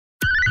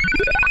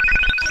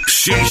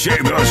She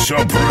the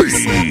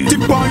supreme.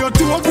 Tip on your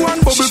toe, go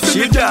and bubble for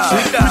me.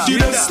 Pretty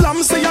the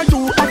slam, say I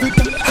do have it.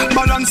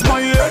 Balance my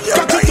head,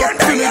 cut it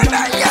up for me.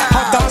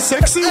 Hot and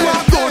sexy,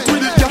 walk out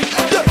with it.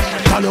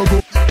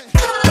 Galogo,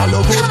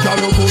 galogo,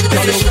 galogo,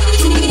 galogo.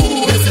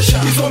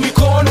 Hizo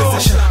mikono,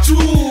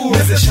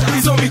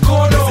 hizo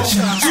mikono,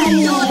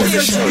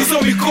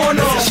 hizo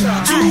mikono,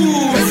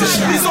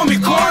 hizo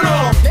mikono.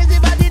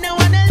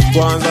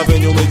 Kwanza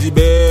venye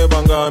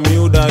umejibebanga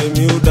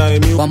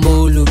miudai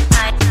Wambulu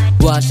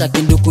washa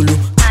kindukulu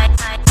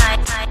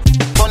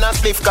Bona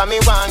spliff kami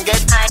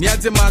wanget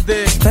Niaze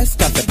made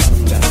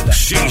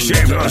She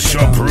the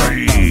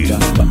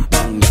supreme.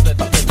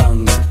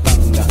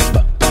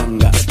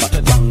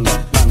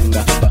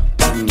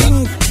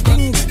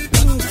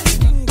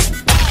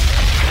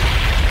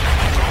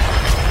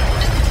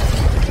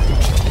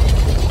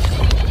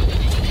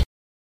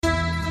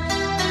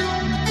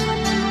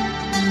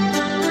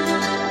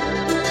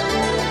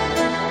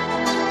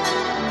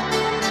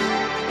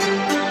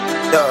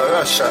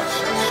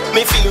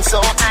 Me feel so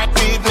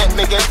weed make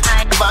me get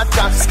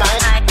vodka sky,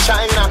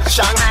 China,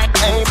 Shanghai,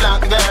 hey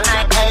black girl,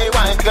 hey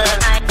white girl,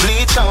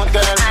 bleach out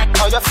girl,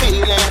 how you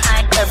feeling?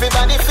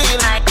 Everybody feel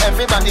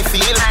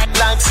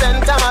like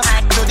St. Thomas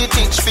to the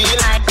teach feel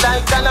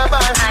like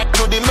Calabar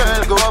to the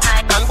Merle Grove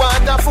and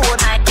Waterford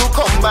to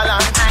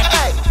Cumberland.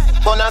 Hey,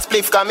 Bona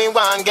spliff cause me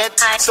want get,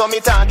 so me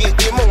target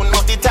the moon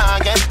not the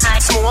target.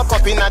 Smoke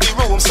up inna the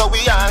room so we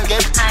all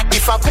get.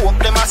 If I coke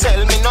them a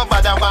sell me no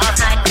bother one.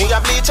 Me a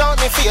bleach out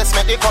me face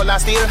make the color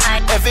still.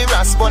 Every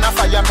rasp on a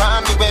fire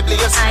pan me we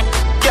blaze.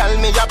 Girl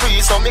me a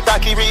breeze so me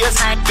cocky race.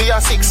 Be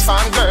a 6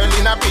 fan girl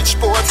in a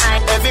Bridgeport.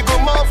 Every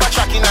groom over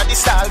track inna the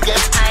stall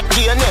get.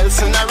 Dear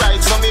Nelson a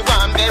ride so me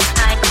want get.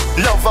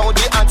 Love how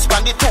the ants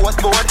pan the toast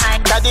board.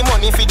 Got the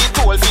money for the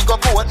toll fi go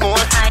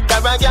Portmore.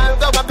 Got a girl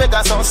go a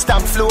Pegasus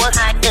stamp floor.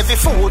 Every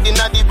food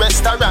inna the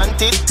restaurant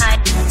it.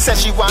 Say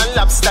she want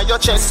lobster your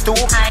chest too.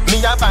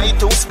 Me a buy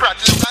 2 sprat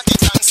look at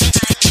it and see.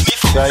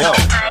 Yo, yo. Yo,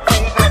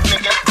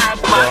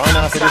 I'm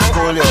not for the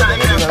school, yo.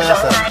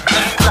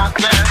 Black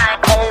girl,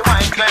 hey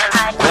white girl,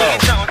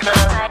 bleach out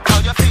girl, how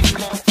you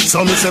feeling?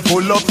 So me say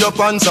pull up your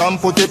pants and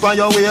put it on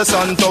your waist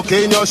and tuck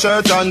in your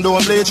shirt and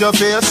don't bleach your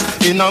face.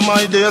 Inna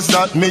my days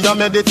that me a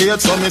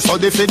meditate, so me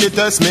study for the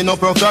test, me no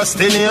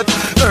procrastinate.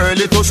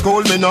 Early to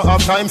school, me no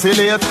have time for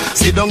late.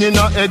 Sit down in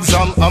a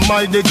exam, am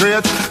I the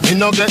great? Me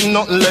no get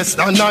nothing less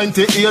than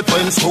 98.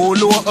 When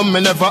school over,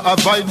 me never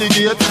avoid the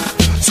gate.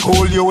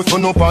 School youth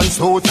turn up and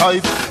so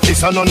tight.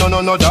 This a no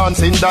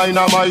dancing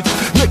dynamite.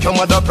 Make your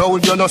mother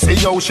proud, you no see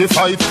how she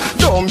fight.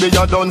 Don't be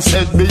a done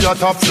set, be a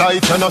top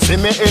flight. You no see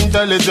me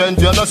intelligent,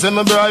 you no see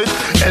me bright.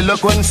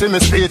 Eloquence in me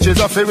speech is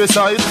a fairy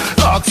side.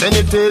 Ask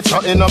any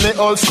teacher in a me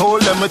old school,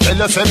 let me tell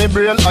you say me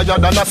brain higher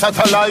than a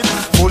satellite.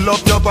 Pull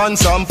up your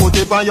pants and put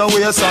it on your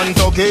waist and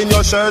tuck in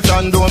your shirt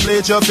and don't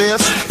bleach your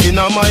face. In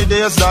my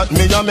days that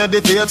me a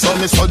meditate, so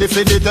me study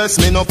for the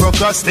test, me no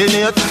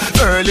procrastinate.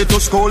 Early to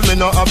school, me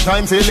no have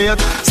time for late.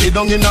 Sit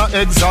down in a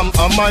exam,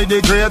 am I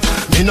the great?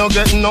 Me no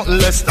get nothing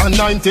less than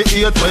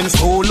 98. When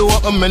school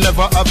over, me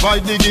never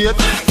avoid the gate.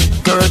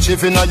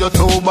 Kerchief inna your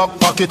toe back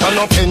pocket and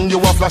no pen you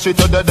a flash it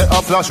to the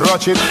a flash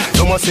ratchet.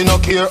 You must no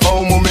care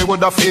how me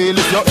woulda feel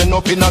if you end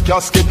up in a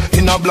casket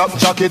in a black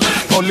jacket.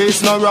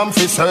 Police no ram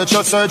fi search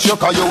you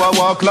cause you a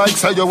walk like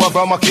say you have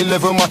a Mackie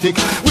level matic.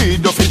 We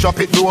do fi drop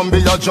it, don't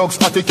be a jug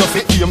static. You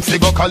fi aim fi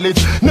go college,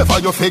 never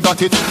you fi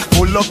got it.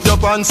 Pull up your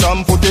pants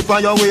and put it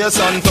on your waist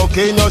and tuck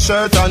in your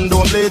shirt and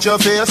don't bleach your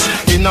face.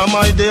 Inna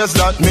my days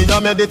that me a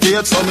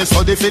meditate, so me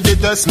study fi the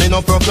test, me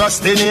no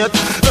procrastinate.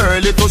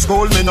 Early to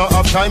school, me no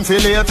have time fi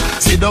late.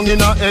 Sit down in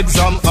a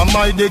exam, am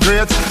I the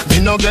great? Me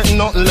no get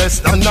nothing less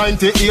than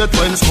 98.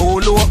 When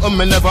school over,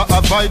 me never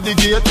avoid the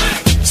gate.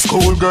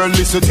 School girl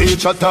listen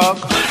teacher talk.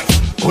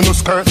 Who no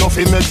skirt no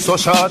fi make so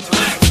short.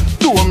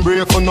 Don't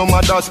break on no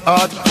mother's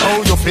heart.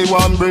 How you feel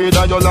one breed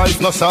and your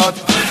life no start.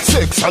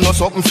 Sex and no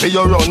something for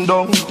your run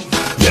down.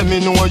 Let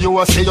me know you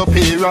a say your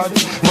period.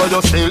 But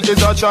you still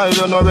is a child,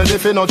 you're not ready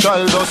for no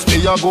child. Just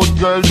be a good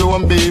girl,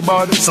 don't be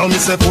bad. So me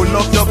say pull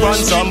up your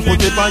pants and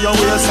put it on your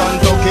waist and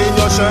tuck in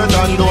your shirt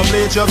and don't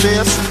bleach your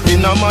face.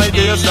 Inna my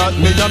days that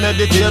me a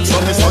meditate, so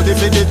me study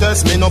for the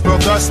test, me no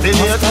procrastinate.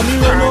 After me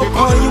run up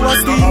how you a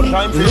steam,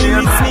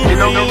 lyrics me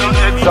rain.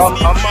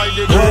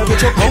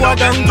 Get your power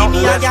down, give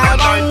me a gal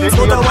bang.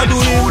 So now I do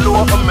it.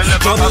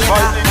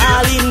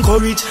 Darling,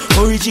 courage,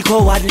 courage,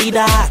 cowardly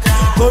dark.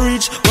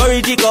 Courage,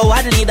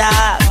 cowardly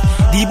dark.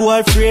 The boy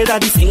afraid of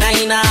the singer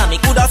in her. Me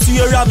coulda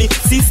swear at me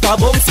sister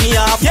bumps me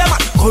off. Yeah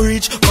man,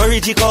 courage,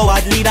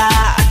 cowardly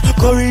dark.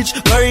 Courage,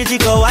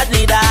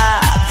 cowardly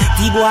dark.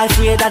 The boy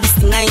afraid of the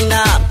singer in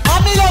her.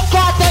 I'm in love,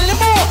 can't tell him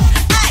more.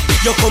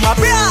 You come a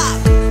brag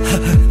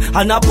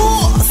and a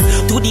boss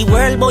to the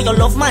world, boy. You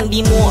love man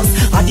the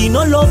most. I did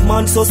not love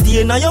man, so stay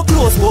in your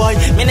clothes, boy.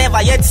 Me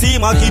never yet see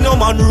my no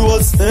man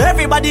rose.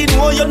 Everybody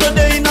know you know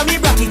they in a me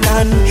bracket,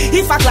 and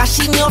if I clash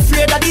in your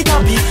afraid of the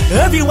topic.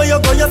 Everywhere you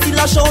go, you feel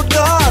a shout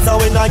yours. And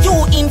when you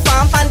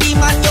inform and the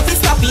man, you feel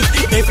stop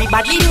it.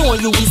 Everybody know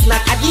you is not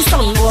at the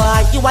sun,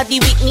 boy. You are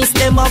the witness,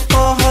 them up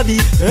for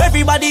hobby.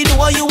 Everybody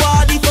know you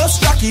are the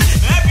first jockey.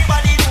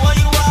 Everybody know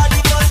you are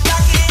the first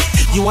jockey.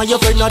 You and your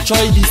friend not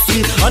try this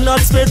way and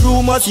not spread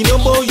rumors. You know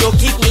how you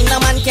kick me, no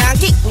man can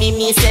kick me.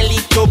 Me sell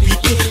it to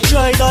pity.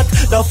 Try that,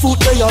 the food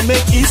that you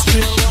make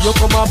history. You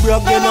come a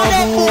brag then a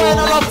boo.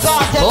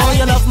 Oh,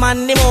 you love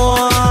man the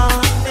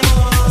most.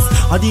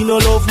 I did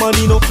not love man,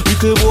 you know,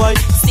 little boy.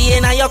 Stay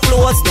in your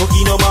clothes, no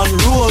give no man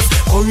rose.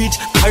 Courage,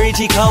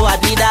 courage,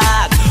 cowardly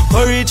dog.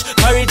 Courage,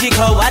 courage,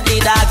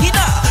 cowardly dog.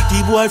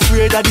 The boy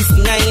afraid of this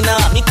thing, I know.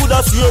 Me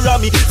coulda fear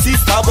of me,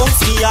 sister bounce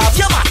me off.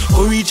 Yeah, man.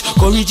 Courage,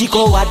 courage,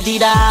 cowardly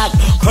dog.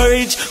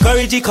 Courage,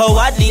 courage,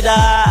 cowardly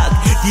dog.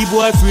 The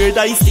boy afraid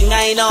of this thing,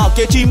 I know.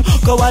 Catch him,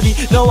 cowardly,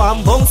 now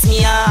I'm bounce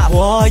me off.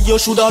 Boy, you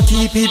shoulda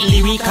keep it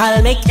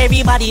lyrical. Make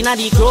everybody in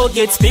the crowd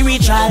get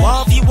spiritual.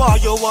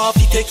 You want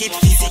to take it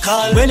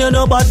physical. When you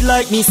know bad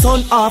like me,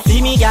 son, off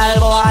me gal,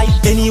 boy.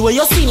 Anyway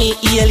you see me,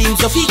 healing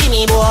so feel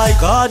me, boy.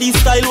 God, this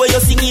style where you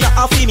singing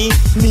off me.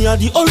 Me are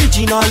the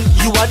original,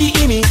 you are the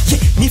image. Yeah,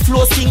 me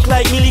flow stink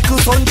like me little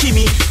son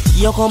Jimmy.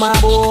 You come a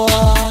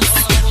boss,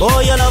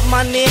 boy you love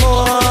man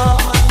more.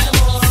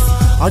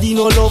 I did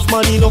not love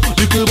man, you know,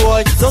 little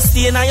boy. Just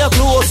stay in your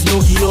clothes,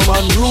 no kill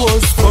man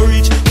rose.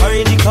 Courage,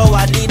 courage,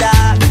 cowardly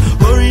dog.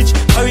 Courage,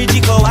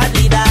 courage,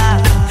 cowardly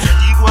dog.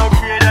 You go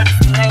afraid of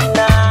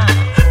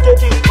get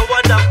him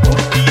coward and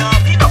put me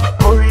up, you know.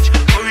 Courage,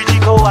 courage,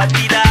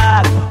 cowardly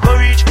dog.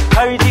 Courage,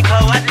 courage,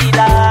 cowardly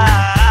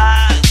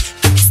dog.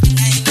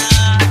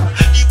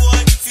 The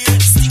boy fear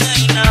this thing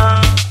I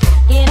know.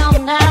 Get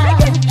on now.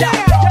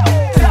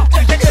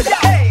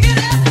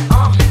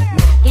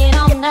 Get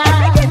on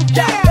now.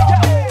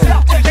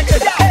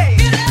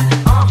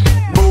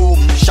 Boom,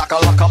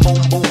 shakalaka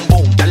boom boom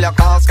boom. Tell your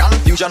cause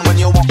confusion when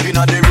you walk in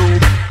the room.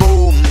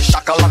 Boom,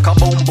 shakalaka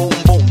boom boom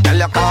boom. Tell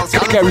your cause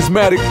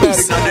charismatic.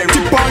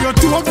 Tip on your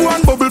toe, go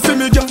and bubble for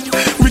me, girl.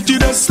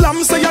 Wickedest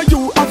slam, say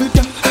you have it,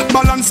 girl.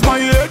 Balance my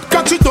head,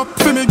 catch it up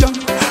for me, girl.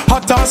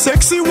 Hot and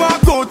sexy,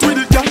 walk out with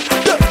it, girl.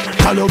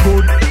 Girl, you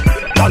good,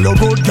 girl, you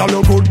good, girl,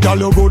 you good, girl,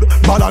 you good.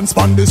 Balance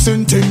pan the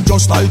same thing,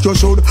 just like you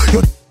should.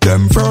 You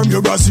them firm,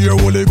 your brassiere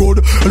really good.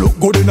 Look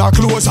good in her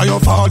clothes, and your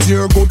fat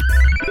here good.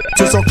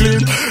 So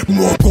clean,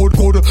 more good.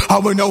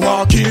 And when you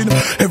walk in,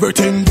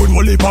 everything good.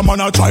 Well, if a man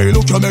a try,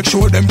 look, you make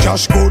sure them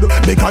cash good.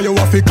 Because you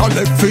have to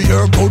collect for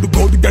your good.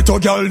 Get your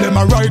girl, them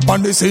a ride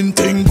on the same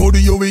thing good.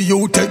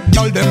 You take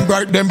girl, them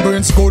bright, them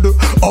brains good.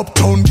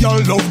 Uptown girl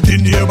love the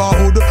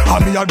neighborhood.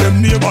 And me a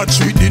them neighbor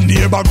treat the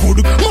neighbor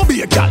good. No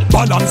be a girl,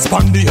 balance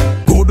pan the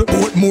good.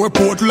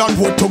 Portland,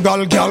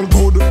 Portugal girl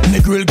good.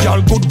 Negril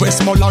girl good,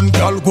 Westmoreland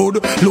girl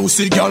good.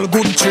 Lucy girl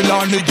good,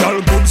 Chilani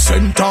girl good.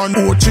 St. Anne,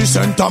 Ochi,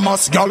 St.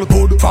 Thomas girl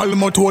good.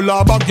 Falmouth,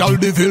 bag gal,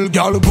 Deville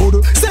gal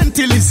good. St.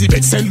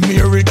 Elizabeth, St.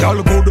 Mary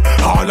gal good.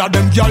 All of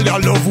them gal, ya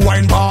love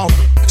wine bomb.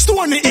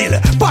 Stony Hill,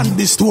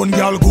 Bandy Stone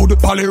gal good.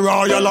 Pally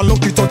Royal, a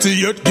Lucky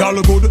 38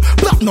 gal good.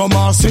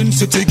 Platinum Sin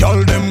City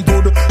gal them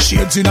good.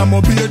 Shades in a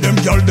mobile, them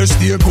gal they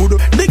stay good.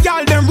 The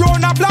gal them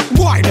run a black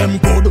boy them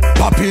good.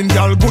 Poppin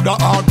gal good, a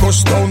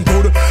Arcus Town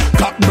good.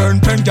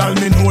 Cockburn Pen gal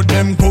me know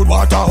them good.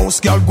 Waterhouse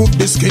gal good,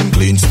 the skin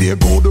clean stay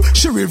good.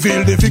 She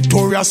reveal the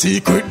Victoria's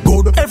Secret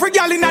good. Every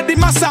gal in at the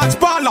massage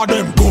parlor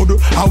them good.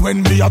 And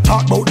when me a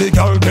talk about the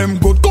gal them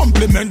good,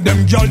 compliment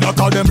them gal, not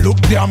call them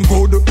look damn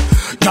good.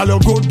 Gal you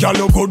good, gal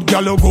you good,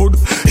 gal you good.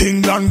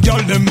 England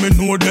gal them me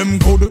know them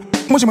good.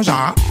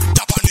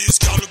 Japanese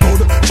gal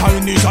good.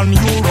 Chinese and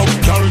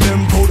Europe gal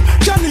them good.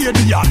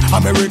 Canadian,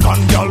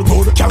 American gal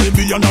good.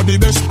 Caribbean are the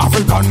best.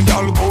 African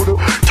gal good.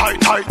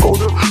 Tight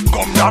good.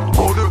 Gum that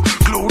good.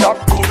 Glue that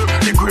good.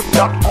 The grip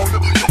that good.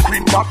 You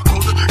grip that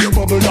good. You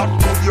bubble that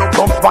good. You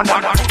come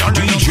banana.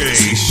 DJ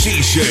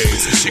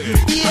C-Shade.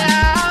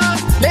 Yeah,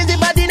 lazy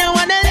body no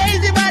want a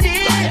lazy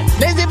body.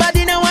 Lazy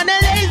body no want a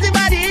lazy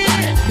body.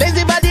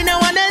 Lazy body no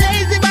want a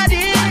lazy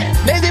body.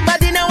 Lazy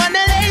body no want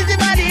a lazy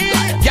body.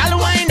 Y'all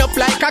wind up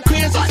like a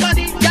crazy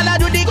body. Y'all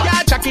do the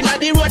car tracking at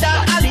the road or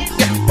alley.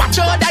 Yeah, watch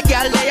out that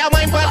girl they a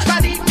wine for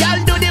body.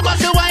 Y'all do the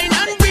muscle wine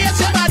and brace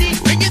your body.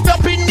 Bring it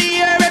up in the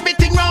air,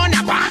 everything round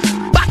your back.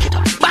 Back it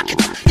up.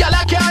 Y'all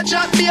a can't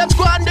just be a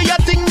squad. Do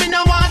your thing, me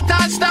no want to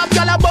stop.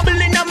 Y'all a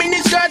bubbling a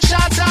mini skirt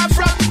shots are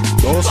from.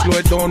 Don't slow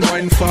it down,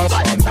 wine fast.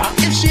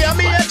 If she a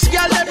me ex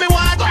girl, let me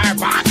want her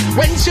back.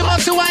 When she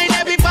must wine,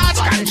 every part's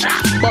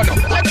contract.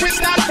 Let me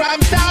start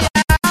from start.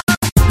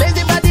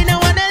 Lazy body no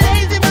want a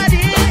lazy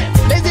body.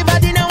 Lazy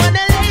body no want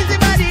a lazy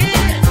body.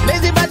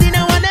 Lazy body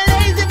no want a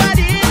lazy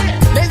body.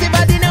 Lazy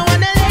body no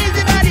want a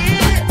lazy body.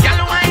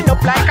 Girl wind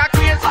up like a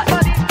crazy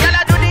body. Girl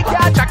a do the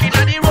car tracking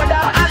on the road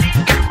or alley.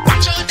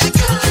 Watch out the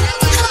girl,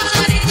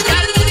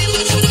 girl do the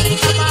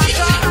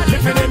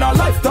living in a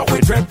life that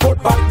we dread,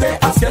 put back there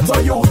as get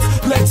a youth.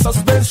 Lexus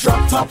Benz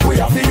strap top we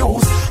have to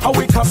use. And we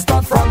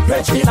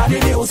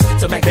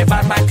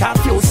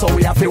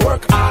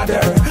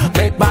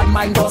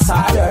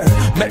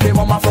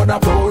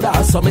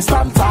so me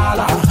stand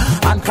taller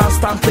and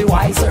constantly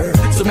wiser.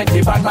 So make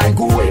the bad mind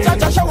go away.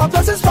 Just show up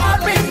blessings for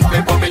me.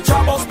 They put me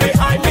troubles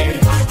behind me.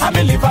 I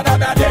may live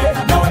another day.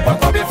 No weapon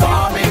come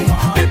before me.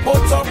 They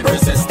put up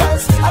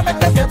resistance. I make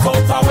them get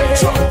out away.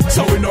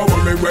 So we know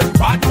when we when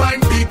bad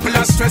mind people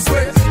are stressed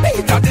with.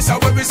 Peter, this is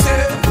what we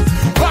say.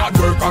 Hard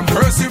work and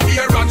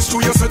perseverance to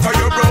your set of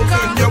your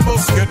broken, you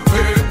must get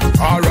paid.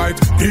 Alright,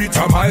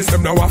 Peter Miles,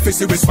 them now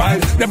office we smile.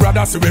 Them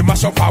brothers we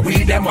mash up our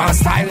we them one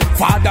style.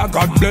 Father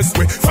God bless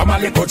we from a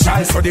little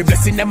child. So the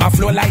blessing them a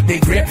flow like the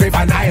great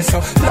river Nile. So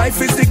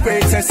life is the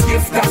greatest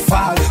gift of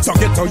all. So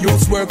get to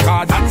use work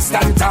hard and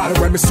stand tall.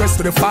 When me stress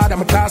to the Father,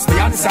 my class me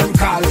answer and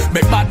call.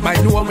 Make bad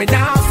mind know me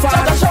now fall.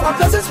 So show up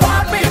blessings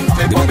for me.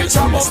 They do me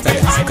trouble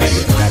behind me.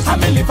 I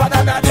may live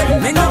another day.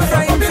 Me no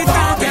friend fit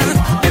talking.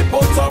 They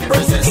put up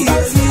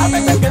resistance. I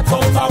make them get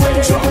out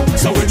away.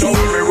 So we know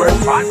we work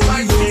bad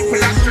mind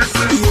people are stressing.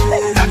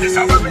 That is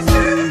how we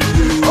say.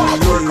 Hard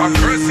work and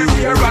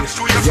perseverance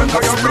to your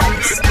center your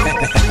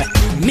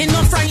ground. Me no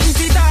frightened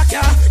to talk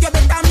ya. You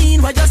better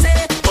mean what you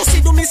say.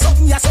 Pussy do me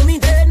something ya, so me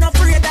dead no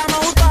afraid I'm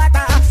out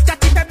water.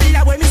 Chatty pebble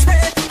ya when me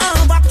spray.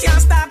 But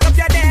can't start up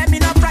your day. Me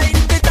no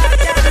frightened to talk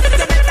ya.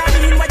 You better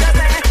mean what you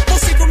say.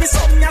 Pussy do me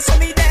something ya, so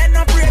me dead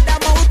no afraid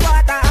I'm out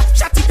water.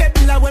 Chatty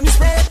pebble ya when me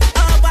spray.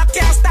 But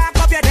can't start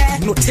up your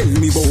day. No tell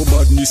me about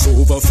badness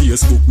over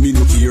Facebook. Me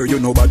no care. You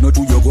know bad no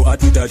do you go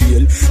at it a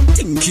deal.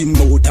 Thinking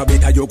about a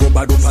better you go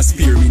bad over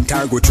spearmint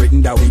or go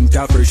threaten the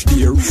winter fresh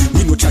deer.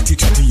 Me no chatty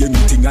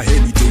anything or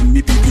anything.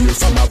 Me prepare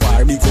from a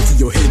war. Me go for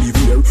your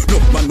anywhere. No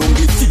man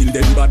only feel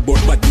them bad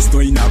but badness no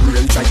in a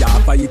real. Try to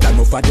fight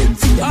enough of them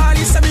fear. All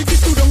is me fit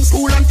to down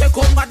school and take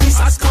up badness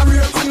as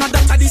career. And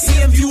that the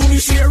same view me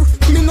share.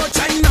 Me no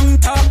China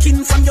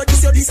talking from your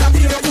this you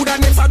disappear. Coulda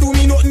never do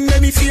me nothing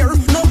let me fear.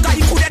 No guy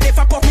coulda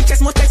never pop me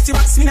chest. Must text you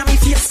wax me na me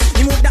face.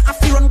 Me woulda have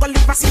to run go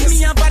live a see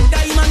me a bad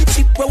diamond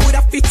chip. We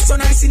woulda fit so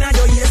nice in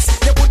your ears.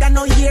 You woulda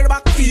no hear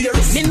back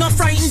fears. Me no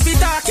frightened to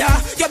talk ya.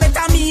 You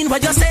better mean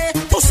what you say.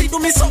 Pussy do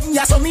me something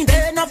ya, so me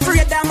dey no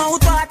afraid I'm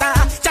out water.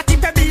 Chatty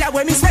pebble ya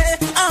when me spray.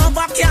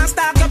 But can't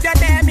start up your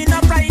day. Me no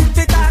frightened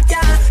to talk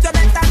ya. You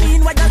better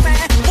mean what you say.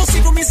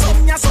 Pussy do me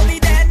something ya, so me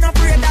dey no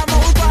afraid I'm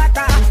out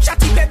water.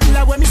 Chatty pebble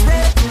ya when me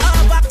spray.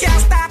 But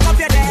can't start up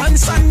your day. When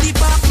Sandy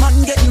Park man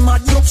getting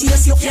mad, your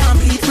case you can't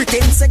be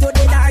pretend say you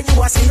dead or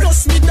you a say.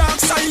 Plus me dark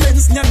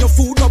silence, none your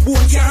food no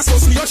bone can't so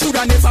you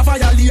shoulda never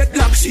violate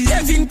black sheep.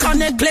 Kevin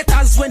connect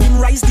letters when him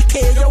rise the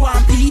K you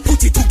want P.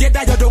 Put it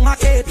together you don't a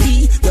KP.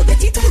 You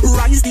get it?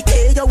 Rise the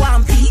K you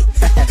want P.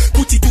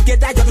 Put it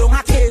together you don't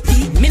a KP.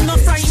 Me no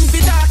frightened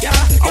for dark ya.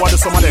 I want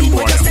some of them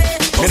boy.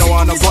 Me no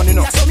want no gun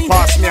enough.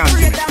 Pass me and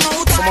give me.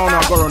 Someone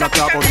wanna go around and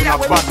talk about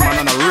a bad man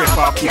and a rape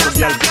off people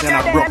girl in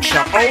a broke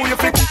shop. Oh you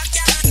fit?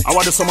 I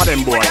want some of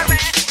them boy.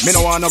 Me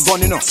no want no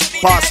gun enough.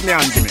 Pass me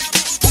and give me.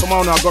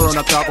 Someone wanna go around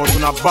and talk about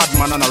a bad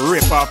man and a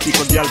rape off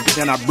people girl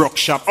in a broke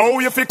shop. Oh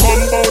you fit come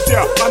out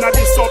here and a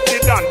this up the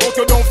dance, but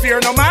you don't fear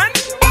no man.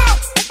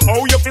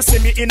 Oh you fit see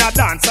me in a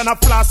dance and a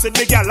floss with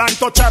me girl and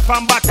touch her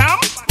from bottom.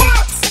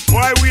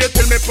 Why wait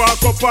till me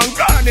park up and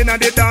gone in a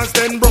the dance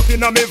then broke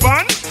in a me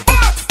van?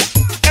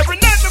 Every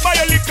night me buy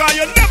a liquor,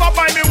 you never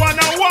buy me one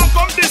and walk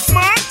up this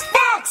man.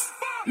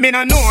 Me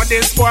no know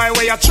this boy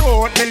where you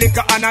throw out me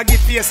liquor and I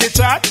give face a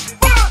chat.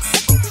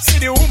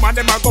 See the woman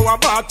them a go a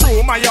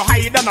bathroom and you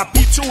hide and a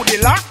peep through the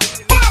lock.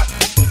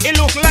 It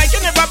look like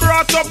you never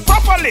brought up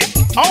properly.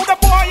 How the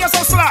boy you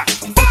so slack?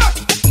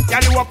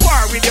 Y'all you a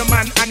par with your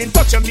man and in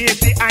touch your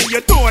matey and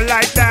you don't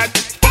like that.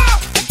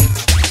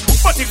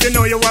 But if you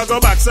know you will go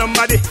back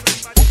somebody,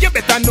 you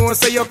better know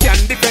so you can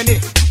defend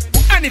it.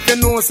 And if you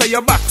know so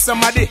you back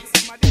somebody,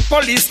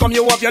 police come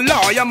you have your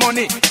lawyer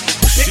money.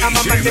 The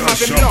hammer man them have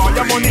him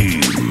lawyer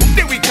money.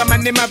 The wicker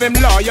man them have him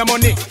lawyer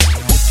money.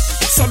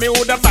 So me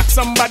woulda back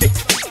somebody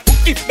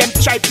if them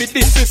try to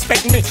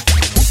disrespect me.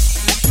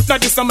 Now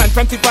this a man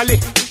from Tivoli.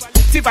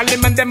 Tivoli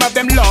man them have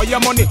them lawyer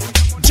money.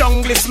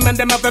 Junglist man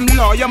them have them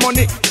lawyer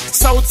money.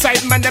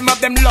 Southside man them have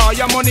them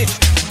lawyer money.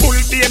 Bull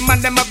Bay man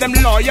them have them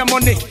lawyer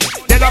money.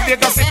 Dead of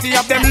Vegas City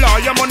have them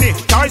lawyer money.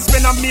 Toys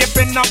Pen and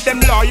Maypen have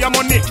them lawyer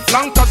money.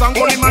 Flankers and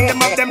Gully man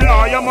them have them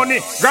lawyer money.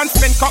 Grand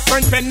Pen,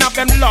 Cockburn Pen have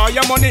them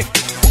lawyer money.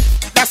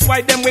 That's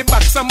why them we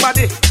back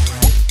somebody,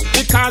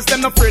 because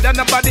them not afraid of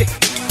nobody.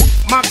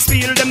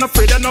 Maxfield them not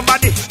afraid of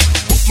nobody.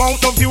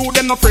 Mountain View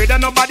them not afraid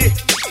of nobody.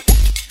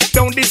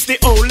 Don't diss the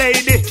old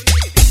lady,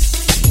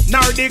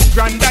 nor the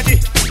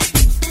granddaddy,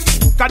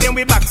 cause them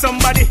we back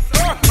somebody.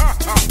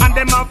 And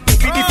them have to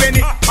be the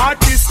penny.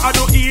 Artists are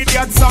the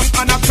idiot song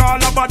and a call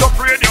about the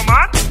radio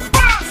man.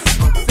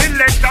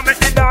 Selector make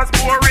the dance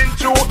boring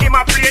through him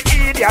a play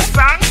idiot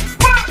song.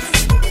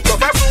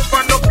 Just a soup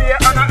and the beer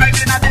and a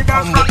ice in a the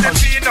gas from the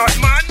peanut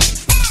man.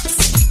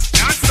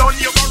 And son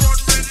you go run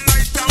red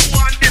light and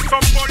one this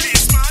some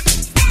policeman.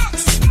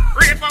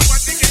 Rape and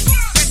what they get,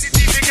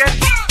 sensitive again.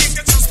 You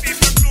can just keep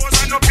the clothes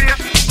and up here.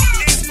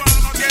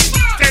 Inform again,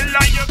 tell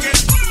lie you get.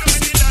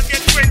 You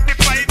get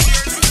 25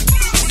 years.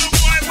 Who the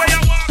boy where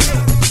you walk?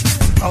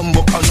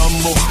 Ambo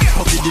Canambo,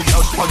 coffee the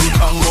gas for the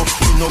tango.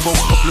 You know go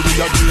couple with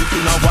a drink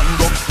in a one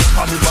go.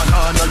 And the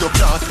banana you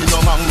can't see no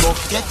mango.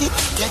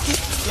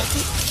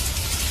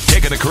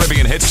 Taking the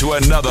Caribbean hits to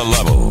another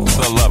level.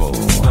 The level.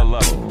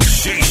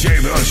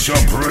 DJ the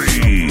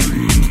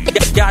Supreme.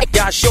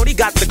 Yeah, shorty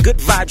got the good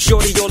vibe,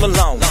 shorty all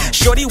alone.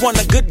 Shorty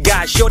want a good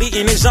guy, shorty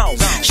in his own.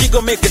 She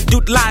gon' make a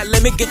dude lie,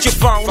 let me get your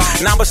phone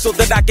number so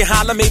that I can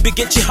holler, maybe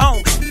get you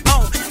home.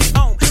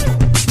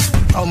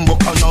 Ambo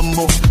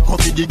canambo,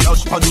 coffee the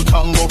cash for the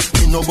tango.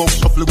 Me no go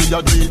shuffle with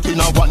your drink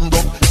in a one go.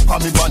 For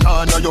me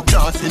banana, you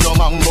can't see no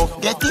mango.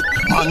 Get it?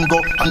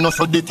 Mango, and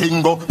also the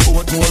tingo.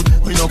 Oatmeal,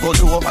 we no go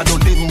do over the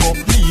limbo.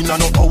 Lean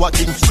and no power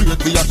thing straight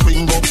with a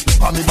swingo.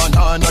 For me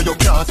banana, you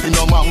can't see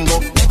no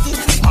mango. Get it?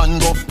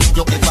 Mango,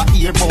 you ever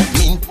hear about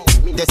me?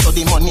 That's how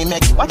the money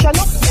make. Watch out,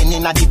 penny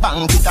in the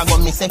bank, it a go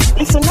me say.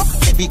 Listen up,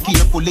 be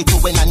careful it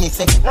when Nanny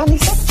say.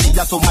 She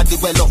a somebody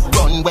well off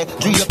runway.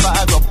 Drape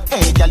her up,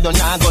 hey girl you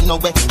nah go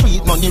nowhere.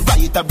 Tweet money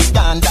right a big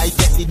and die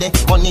yesterday.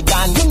 Money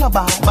gone, you know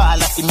ball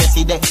a see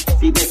messy day.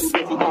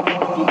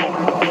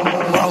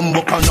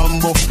 Rambo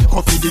canambo,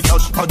 coffee the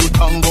cash for the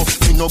tango.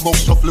 Me no go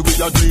shuffle with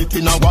your drink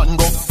in a one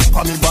go.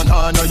 For me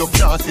banana you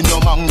can't see no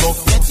mango.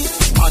 Get it?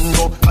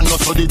 Mango, and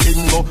also the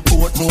tingo.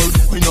 Oatmeal,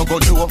 we no go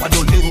do over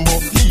the limbo.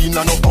 Lean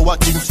and no power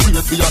thing straight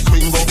for your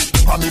swingo.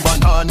 For me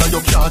banana you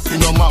can't see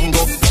no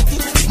mango.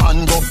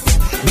 Mango.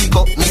 Big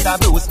up Mr.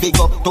 Bruce, big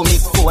up to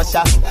Miss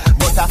Scotia.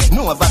 But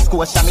Nova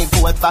Scotia me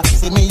vote for.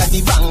 See me at the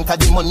bank of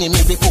the money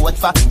me report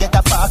for. Get a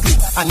party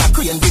and a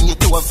crane bring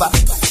it over.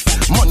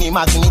 Money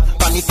magnet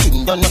on the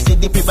skin, don't you see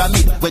the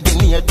pyramid where the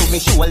near to me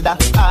shoulder.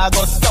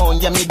 August town,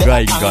 yeah me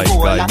there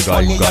Angola.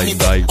 Money yeah me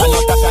there, and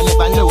not a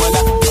never know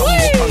that.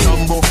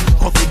 Rambo,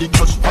 coffee the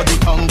cash for the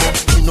tango.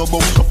 Me no go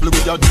shuffle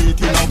with your drink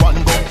in a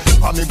one go.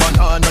 For me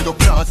banana you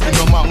can't see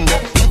no mango.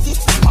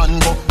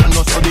 Mango, and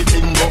also the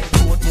tingo.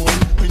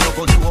 We no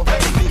go do over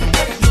the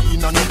limbo.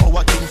 Lean and no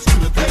power thing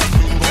straight to the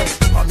swingo.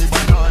 For me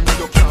banana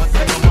you can't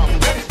see no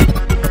mango.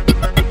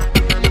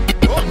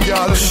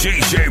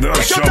 DJ the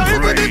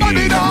Supreme.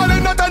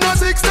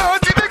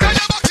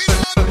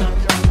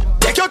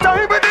 Take your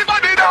time with the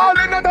body,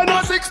 darling, not a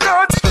no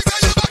 6:30 because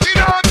you're back in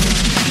on.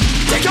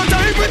 Take your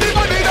time with the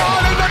body,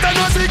 darling, not a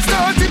no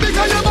 6:30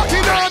 because you're back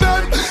in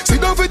on. Sit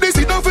down for this,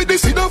 sit down for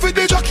this, sit down for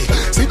the jockey.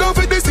 Sit down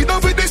for this, sit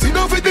down for this, sit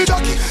down for the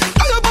jockey.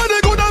 And your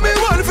body good and me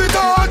want to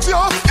touch you.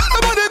 And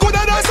your body good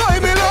and that's why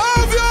me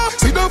love you.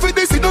 Sit down for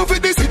this, sit down for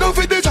this, sit down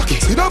for the jockey.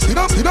 Sit down, sit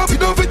down, sit down, sit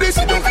down for this,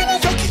 sit down for the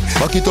jockey.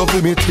 Back it up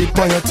with me tick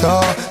on your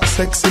tar.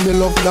 Sexy me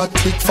love that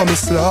tick for me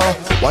slaw.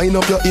 Wind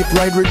up your hip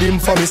ride rhythm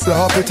for me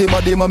slaw. Pretty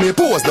body ma me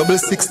pose double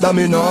six da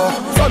me now.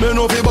 For me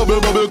know fi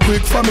bubble bubble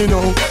quick for me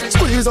now.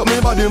 Squeeze up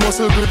me body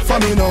muscle grip for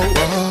me now.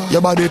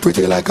 Your body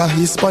pretty like a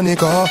Hispanic.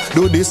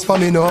 Do this for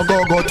me now.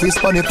 Go twist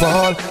for me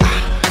Paul.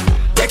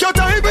 Take your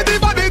time with the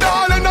body,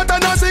 darling, not a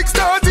no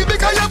 6:30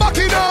 because you're back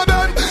in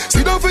on.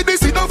 Sit down for this,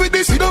 sit down for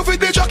this, sit down for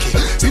the jockey.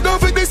 Sit down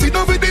for this, sit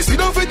down for this, sit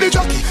down for the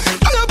jockey.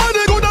 And your body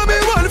good and me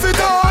want to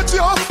touch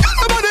you.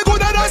 Your body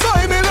good and that's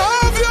why me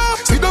love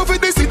you. Sit down for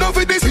this, sit down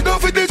for this, sit down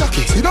for the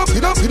jockey. Sit down,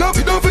 sit down, sit down,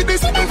 sit down for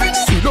this, sit down for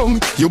this. Sit down,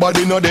 your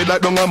body no dead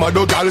like dung a mad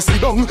girl.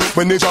 Sit down,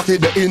 when the jockey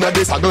the inna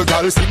the saddle,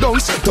 girl. Sit down,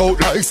 set out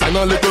like sand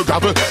a little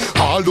gravel.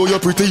 Although you're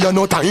pretty, you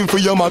no time for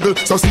your model.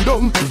 So sit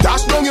down,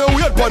 dash down your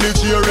weight on the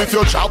chair. If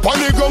you chop on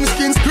the ground,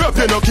 skin scrape,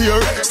 you no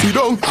care. Sit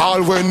down,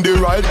 all when the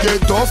ride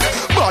get tough.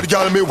 Bad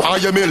girl, me why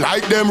you me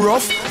like them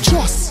rough.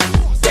 Just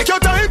take your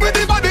time with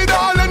the body,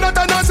 darling, not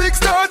a no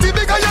 6:30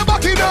 because you're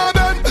back in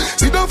on.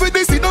 Sit down for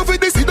this, sit down for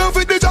this, sit down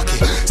for the jockey.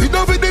 Sit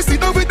down for this, sit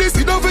down for this,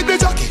 sit down for the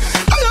jockey.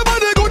 And your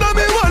body good and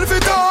me want to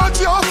touch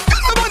you.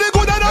 Your body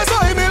good and that's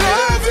why me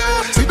love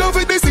you. Sit down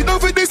for this, sit down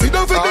for this, sit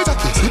down for the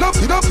jockey. Sit down,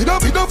 sit down, sit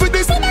down, sit down for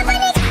this.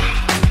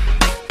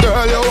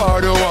 girl, you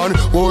are the one.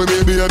 Oh,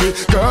 me baby,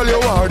 girl, you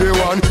are the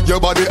one. Your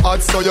body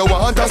hot, so you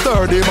want a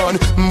sturdy man.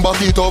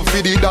 Back it up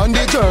for the down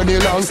the journey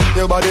long.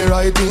 Your body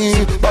right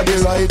in,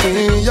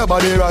 your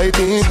body right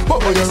in. Oh,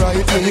 you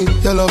right in.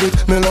 You love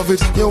it, me love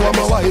it. You want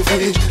my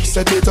wifey.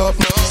 Set it up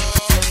now.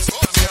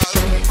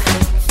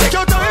 Take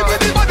your time with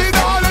the body,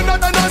 darling.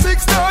 Not a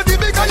 6:30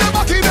 because you're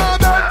back in our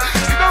bed.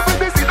 Sit down with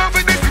this, sit down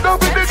with this, sit down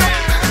with this.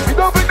 Sit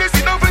down with this,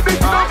 sit down with this, sit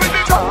down with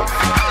this.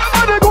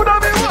 Nobody good at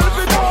me, want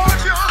to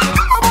touch you.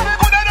 Nobody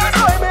good at us,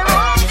 I me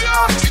love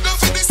you. Sit down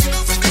with this, sit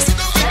down with this,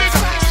 sit down with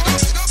this.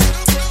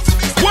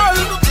 Well,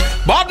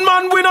 bad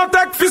man, we not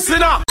take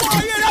fisina. I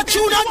hear that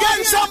tune again.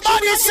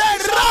 Somebody say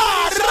ra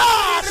ra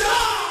ra.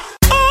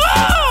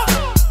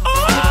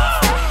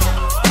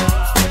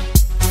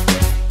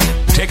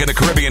 Taking the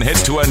Caribbean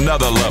hits to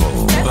another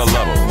level. The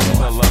level.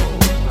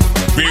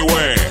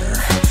 Beware.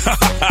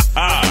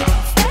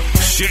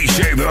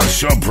 Shisha the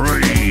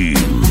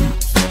Supreme.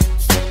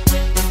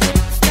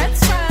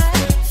 That's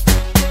right.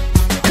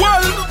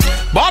 Well,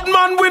 bad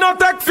man, we not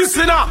take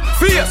fisina.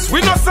 Fierce,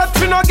 we not set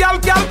for no gal.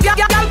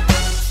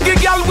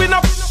 Gal, we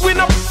not.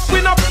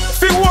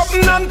 Fi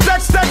open and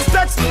text.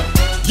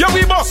 Yeah,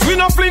 we boss, we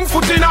not fling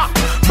foot in her.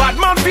 Bad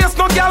man face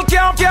no gal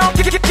can't.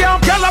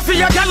 Gala fi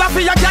ya. Yeah,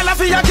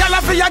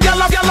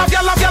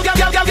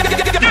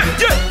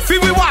 fi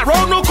we war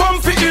round no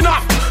comfy inna.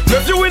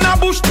 Left you in a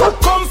bush,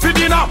 comfy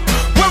dinner.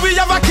 Where we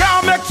have a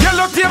car make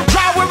yellow tape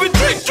dry. Where we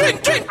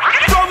drink.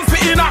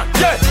 Comfy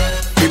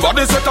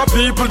body set of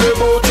people they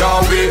bout your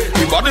way.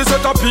 The body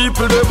set of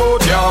people they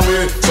bout your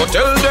way. So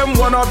tell them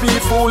wanna be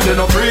fool they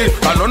no free,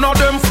 and none of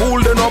them fool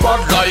they no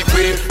bad like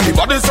we. The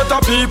body set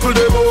of people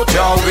they bout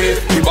your way.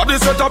 The body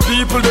set of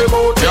people they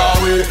bout your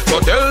way. So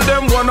tell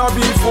them wanna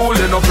be fool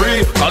they no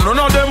free, and none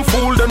of them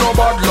fool they no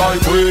bad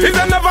like we. If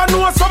they never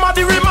know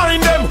somebody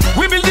remind them,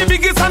 we build the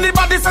biggest and the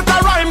body set a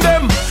rhyme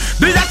them.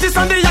 The yattis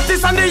and the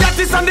yattis and the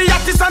yattis and the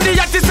yattis and the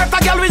yattis set a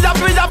girl we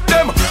have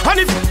them. And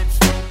if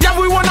yeah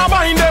we wanna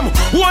bind them,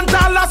 one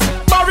dollars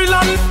barrel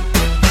and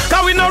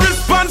cause we no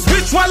response.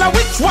 Which walla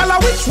we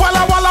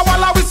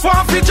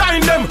swap fi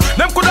join them.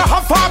 Them coulda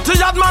have 40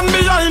 yard man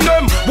behind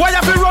them. Why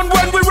have we run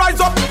when we rise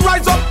up?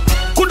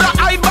 Coulda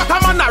hide back a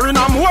man in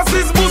a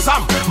Moses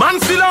bosom. Man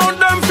still on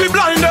them fi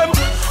blind them.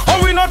 Oh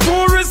we not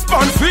too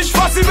response. Fish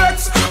fussy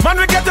vex. Man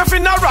we get a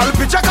funeral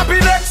picture copy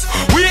next.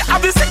 We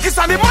have the sickest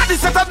and the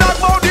maddest set a dog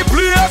about the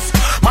place.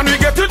 Man we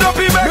get it up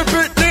in bed. Me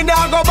pick the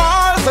dog a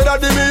ball, say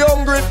that me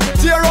hungry.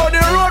 Tear out the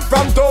road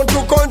from town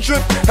to country.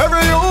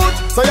 Every youth,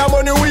 say your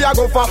money we a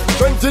go for.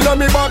 20 on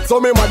me back, so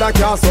me mother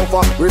can't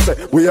suffer. We say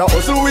we a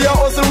hustle, we a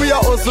hustle, we a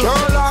hustle.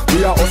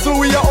 We a hustle,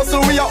 we a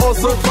hustle, we a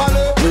hustle.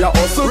 We a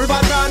hustle, we a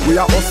hustle, we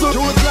a hustle.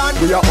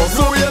 We a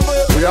hustle, we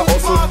a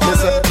hustle. Me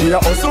say we a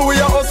hustle, we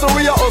a hustle,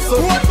 we a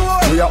hustle.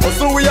 We a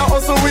hustle, we a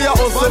hustle, we a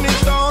hustle.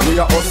 We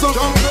a hustle,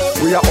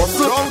 we a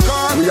hustle,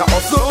 we a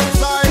hustle,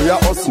 we a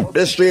hustle.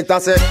 The street I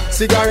say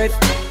cigarette,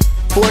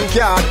 phone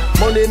card,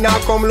 money now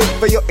come look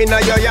for you in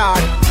your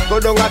yard. Go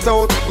down a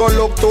town, go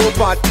look too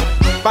fat.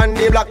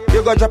 Bandy black,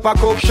 you go drop a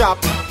coke shop.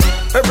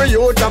 Every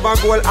youth have a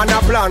goal and a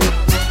plan.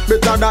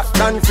 Better that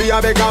than for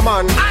a beggar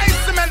man. I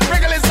cement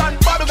regulars and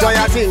bubble. Try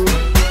a thing.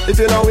 If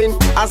you know win,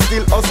 I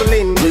still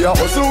hustling. We a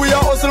hustle, we a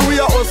hustle,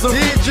 we a hustle.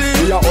 TG.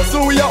 We a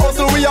hustle, we a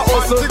hustle, we a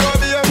hustle.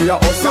 We a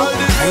hustle.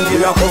 Time to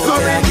rock out,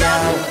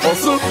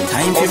 hustle.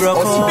 Time to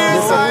rock out.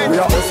 We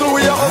a hustle,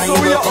 we a hustle,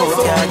 we a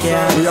hustle.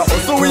 We a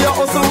hustle, we a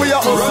hustle, we a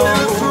hustle.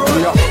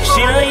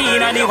 She no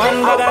inna the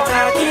one bag of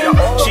talking.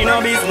 She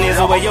no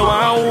business where you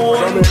want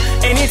home.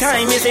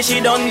 Anytime you say she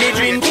done the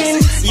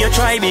drinking, you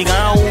try big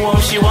and home.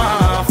 She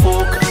want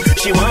fuck.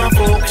 She want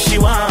fuck. She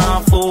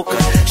want fuck.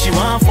 She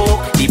want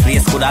fuck. The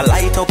place coulda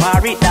light up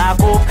or it dark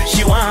up.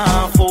 She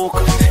want fuck.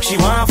 She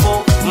want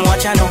fuck.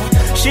 Watch her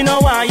know. She know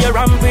why you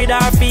ramp with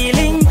her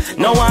feeling.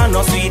 No one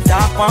no sweet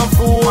talk on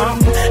phone.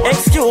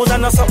 Excuse her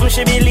no something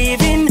she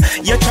believe in.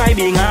 You try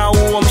big and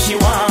home. She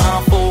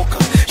want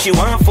fuck. She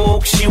want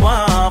fuck. She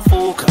want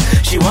fuck.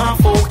 She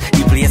want fuck.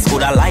 The place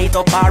coulda light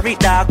up or it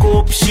dark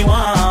up. She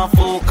want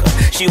fuck.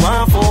 She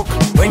want fuck.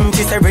 When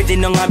she say ready,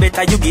 no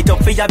better you get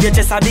up. For your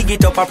chest a big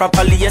it up, or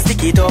properly you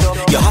stick it up.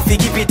 You have to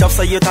keep it up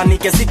so you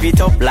tonic you sip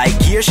it up.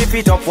 Like here shift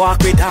it up, walk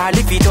with her,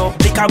 lift it up.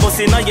 Lick a bus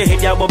in your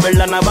head, your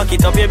bubble and a back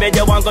it up. You bet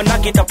you want go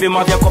knock it up, you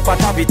have your cup and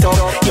tap it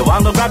up. You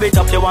want go grab it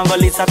up, you want go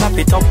listen tap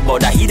it up.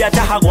 But I hear that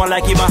you have one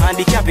like him a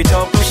handicap it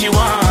up. She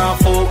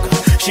want fuck.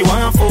 She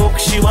want fuck.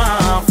 She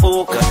want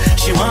fuck.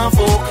 She want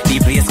fuck. The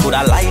place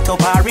coulda light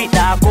up or it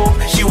dark up.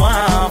 She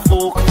want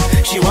fuck.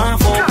 She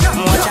want fuck.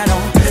 Watch her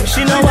know.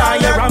 She know why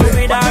you run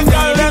with her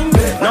feeling.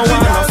 No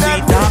one no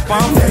sweet talk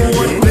on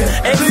phone.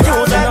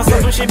 Excuse her no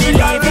something she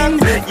believe in.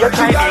 You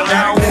try to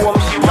now home.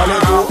 She wanna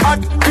go hot.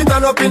 Fit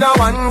on up in a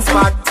one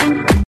spot.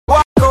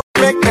 Walk out,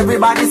 make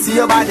everybody see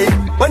your body.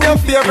 When your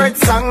favorite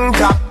song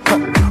drop,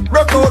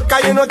 rock out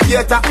 'cause you no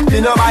cater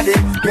to nobody.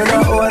 You no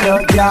own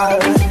no girl,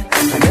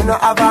 and you no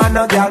have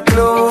no girl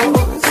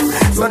clothes.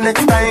 So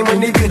next time when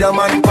the video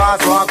man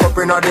pass, walk up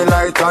in the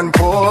light and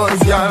pose.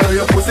 Girl,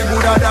 your pussy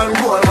gooder than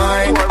gold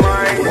mine.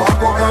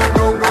 Walk up and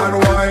down and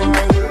wine.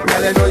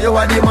 Girl, you know you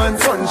are the man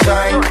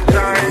sunshine.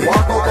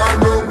 Walk up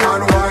and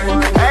down and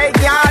wine. Hey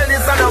girl,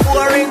 this is a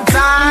boring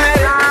time.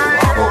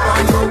 Walk up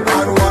and down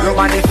and wine. Your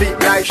body fit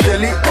like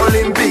Shelly,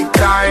 Olympic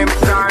time.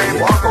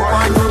 Walk up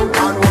and down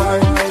and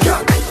wine.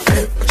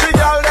 Watch it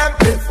girl them,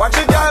 watch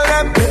it girl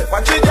them,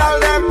 watch it girl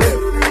them.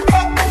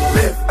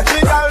 Watch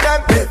it girl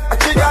them,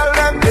 watch it girl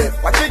them,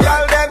 watch it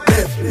girl them.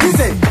 You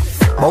say,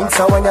 bounce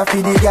when you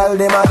feed the girl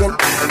them again.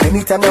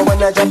 Anytime you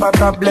wanna jump a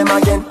problem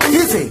again.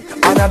 You say,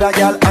 another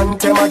girl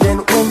anthem again.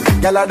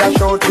 Girl a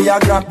dash out, we a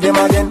grab them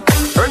again.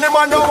 Any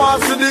man don't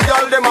want to see the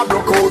girl them a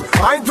broke out.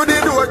 Mind to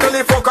the door till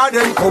the fucker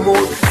them come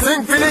out.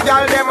 Sing for the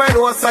girl them and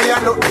know say you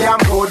look damn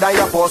good and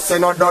your pussy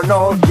not done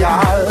no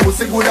girl.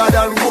 Pussy gooder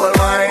than gold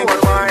mine.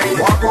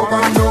 Walk up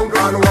and down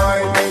and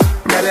wine.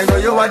 Girl you know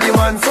you are the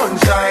man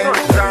sunshine.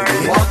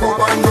 Walk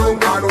up and down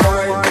and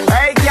wine.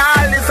 Hey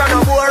girl, this is no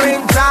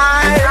boring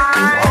time.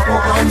 Walk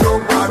up and down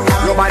and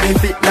wine. Your body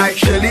fit like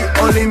Shelly,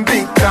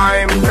 Olympic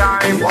time.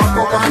 Walk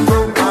up and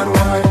down and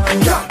wine.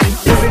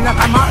 Living like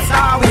a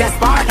monster, we a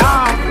Sparta.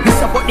 We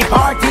support the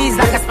parties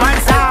like a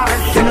sponsor.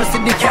 You know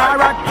see the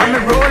carrot on the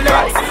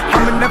Rolex.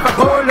 I'ma never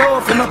go low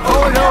for no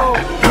polo.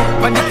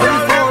 When the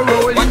 24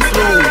 rolling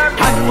slow,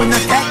 and when the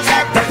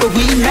check, that's what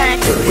we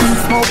make.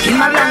 Smoke in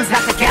my lungs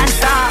like a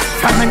cancer.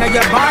 From under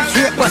your bar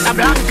strip was a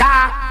Blanca.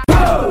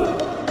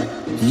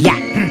 Yeah,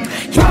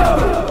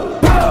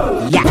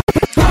 yeah,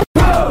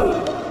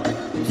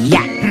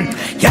 yeah.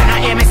 You know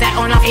hear me say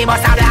uno fi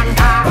bossa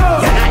blanca.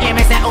 You know hear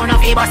me say uno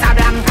fi bossa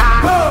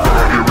blanca.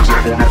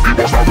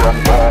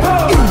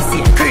 Easy,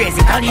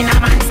 crazy, calling a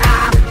monster.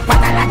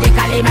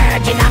 Pathologically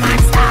emerging a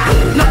monster.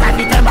 Not a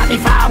little body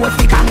forward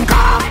fi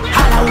conquer.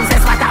 All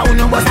houses what a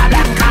uno bossa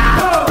blanca.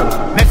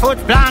 Me foot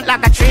plant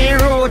like a tree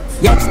root.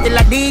 Yet still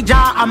a DJ,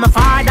 I'm a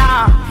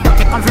father.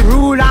 Keep on fi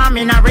rule, I'm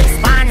in a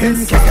response.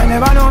 In case you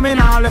never know me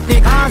now, left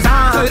the cause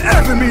on. Tell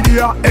every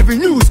media, every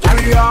news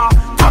carrier.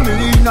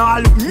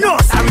 Tamilina, look no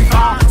sorry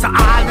for. So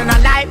all do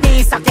not like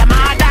me, suck your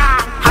mother.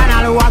 And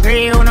all who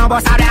agree, uno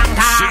bossa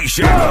blanca.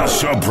 Shelldown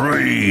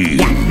Supreme.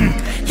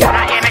 You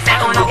don't hear me say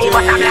uno y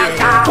bossa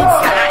blanca. You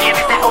don't hear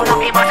me say uno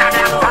y bossa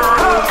blanca.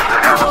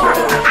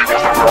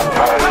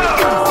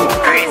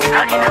 Crazy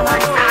calling a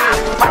monster.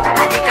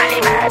 Pathologically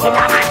murdered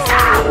a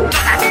monster.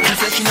 She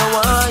said she know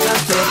why you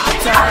take the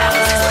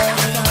time.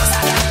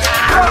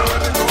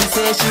 She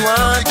said she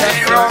want that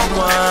strong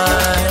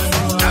wine.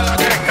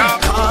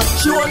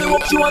 She want it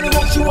up, she want it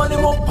up, she want it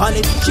up on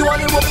it. She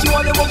want it up, she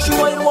want it up, she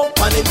want it up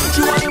on it.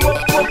 She want it up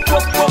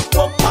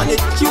on it.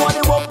 She want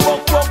it up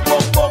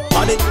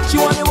on it. She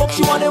want it up,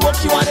 she want it up,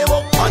 she want it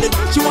up on it.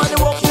 She want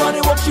it up, she want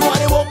it up, she want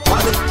it up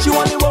on it. She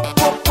want it up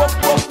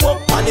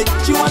on it.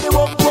 She want it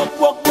up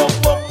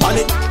on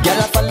it.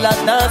 Girl a follow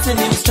dancing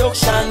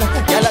instruction.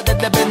 Girl a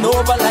dead bend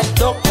over like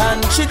duck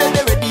and she dead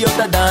ready out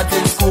the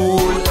dancing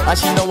school. And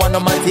she no want no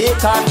man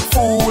take her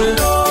fool.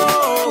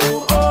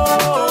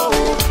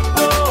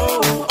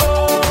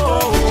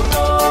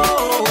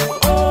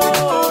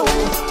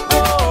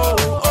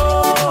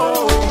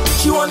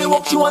 She want it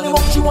up, she want it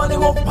up, she want it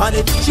up on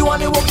it. She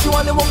want it up, she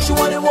want it up, she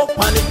want it up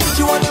on it.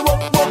 She want it up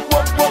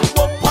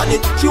on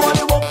it. She want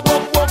it up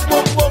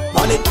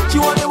on it. She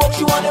want it up,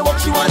 she want it up,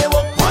 she want it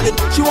up on it.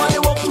 She want it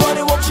up, she want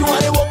it up, she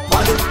want it up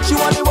on it. She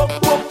want it up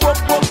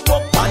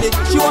on it.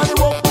 She want it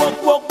up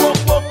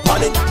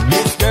on it.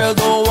 This girl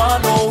don't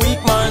want no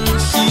weak man.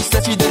 She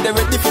said she did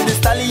ready for the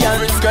stallion.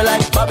 This girl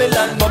like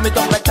Babylon, vomit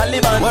up like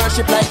Taliban.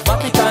 Worship like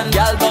Vatican.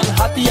 Girl done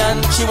hotty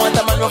and she want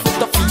a man rough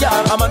it up for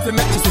yar. A man for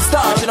make you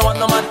star. She don't want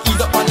no man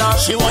ease up on her.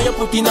 She want you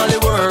put in all the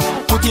work,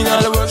 put in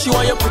all the work. She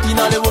want you put in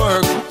all the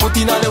work, put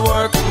in all the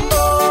work.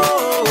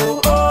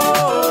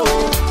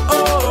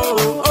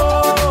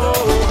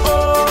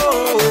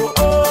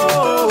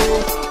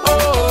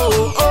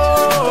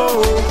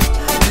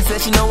 She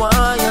said she know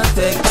why you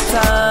take the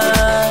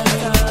time.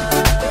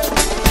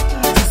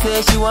 She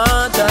said she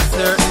want a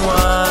certain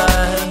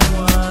wine.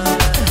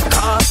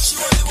 Cause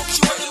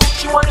she want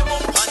it up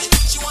on it.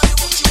 She want it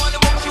up, she want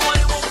it up, she want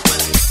it up on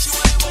it. She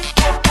want it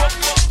up on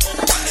it.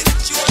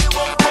 She want it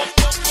up on it.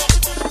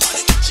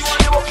 She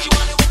want it up, she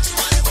want it up, she want it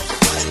up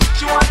on it.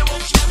 She want it up,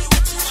 she want it up, she want it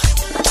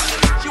up on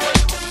it. She want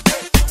it up.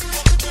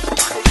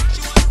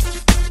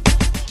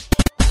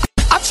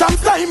 At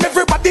Champs time,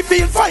 everybody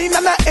feel fine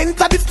and I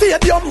enter the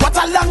stadium. What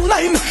a long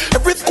line.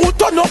 Every school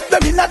turn up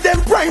them in a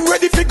them prime,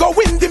 ready to go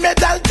win the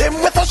medal.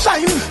 Them with a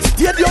shine.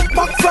 Stadium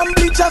packed from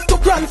bleachers to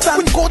grandstand.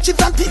 With coaches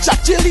and teachers,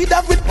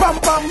 cheerleaders with pam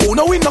pam. Who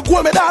no win a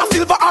gold medal,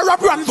 silver or a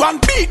bronze one.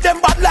 Beat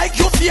them bad like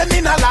you see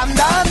in a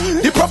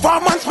London. The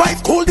performance my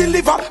school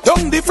deliver.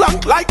 Down the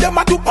flank like them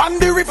a do on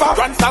the river.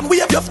 Grandstand we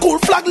have your school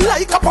flag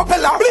like a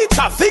propeller.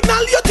 Bleachers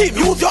signal your team,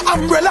 use your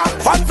umbrella.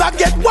 Fans that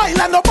get wild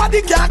and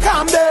nobody can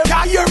calm them.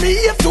 Can't hear me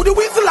if to the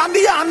whistle and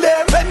the hand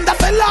them. Vendor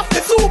sell off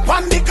the soup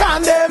and the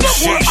can them.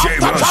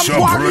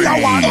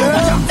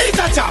 It's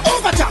a chop,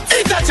 over chop,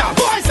 it's a chop,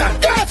 boys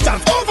and girls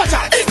chop, over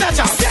chop, it's a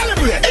chop,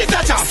 celebrate, it's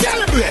a chop,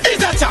 celebrate,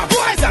 it's a chop,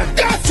 boys and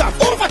girls chop,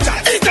 over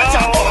chop, it's a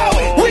chop,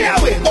 we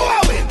are win,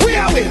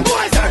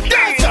 boys and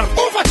girls chop,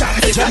 over chop,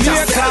 it's a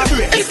chop,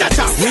 celebrate, it's a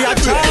chop, we are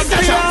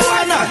champion,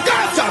 boys and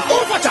girls chop,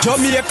 over chop.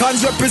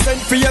 Jamaicans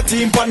represent for your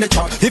team on the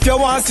track. If you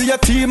want to see your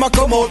team, I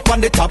come out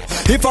on the top.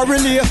 If I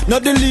relay, no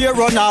delay,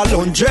 run all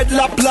 100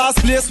 lap last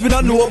place, we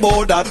don't know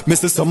about that.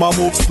 Mr. Summer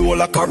move slow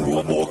like a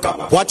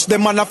robo-car. Watch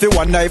them man if you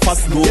wonder if I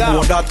slow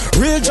more that.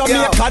 Real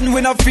Jamaican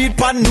win a feed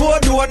pan, no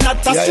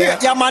donut. A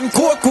straight yeah man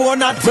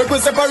coconut. We will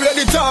separate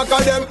the talk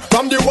of them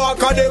from the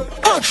walk of them.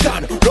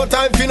 Action, no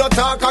time for no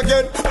talk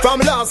again. From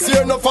last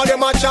year, no for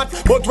them a chat.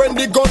 But when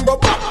the gun go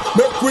back,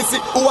 make we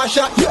see who a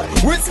shot.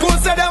 We school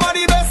say them are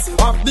the best,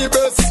 of the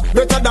best,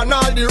 better than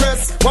all the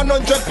rest.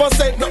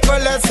 100% not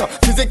less.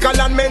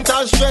 Physical and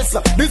mental stress.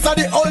 These are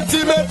the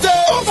ultimate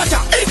days.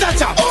 Overtime, it's a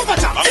chop,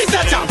 overtime, it's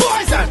a chop,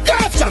 boys and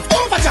girls chop,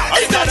 overtime,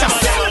 it's a chop,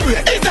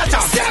 celebrate, it's a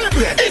chop,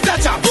 celebrate, it's a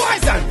chop,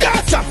 boys and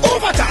girls chop,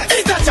 overtime,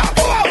 it's a chop,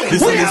 we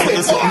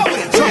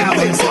are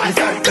win, boys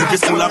and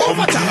girls chop,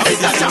 overtime,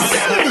 it's a chop,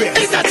 celebrate,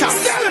 it's a chop,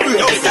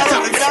 celebrate, it's a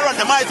chop.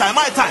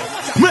 My time.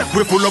 Make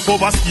we pull up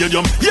over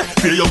stadium. Yeah,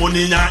 pay your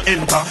money and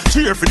enter.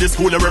 Cheer for the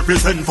school you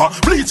represent for.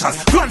 Bleachers,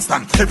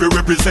 grandstand, every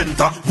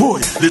representer. Boy,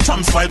 the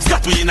champs vibes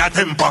got we in a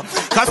temper.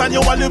 Cause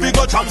annually we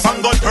go champs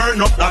and go turn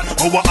up that.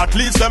 Our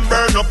athletes them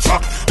burn up track.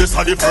 This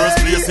are the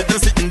first place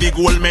sitting the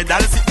gold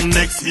medal. Sitting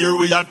next year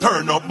we are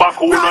turn up back.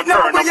 Who not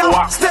turn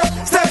up.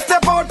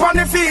 Step out on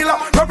the field.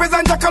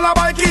 Represent your color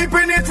by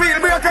keeping it real.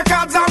 Break a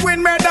cards and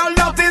win medal,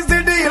 that is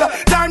the deal.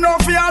 Time now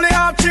for all the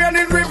hard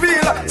training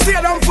reveal.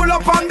 Stadium full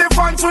up on the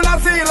fans full of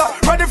zeal.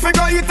 Ready for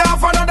go eat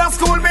off another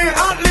school meal.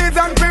 Athletes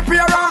and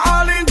prepare and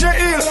all in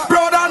jail.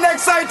 Proud and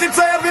excited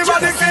so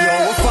everybody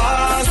feel.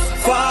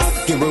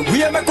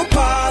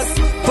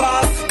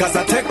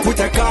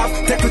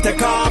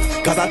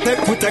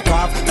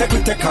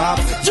 take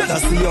off. You don't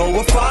see how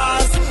we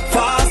fast,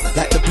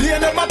 like the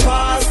plane in my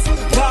pass.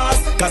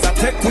 Cause I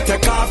take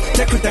off.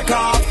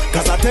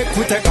 Cause I take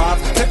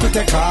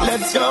off.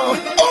 Let's go.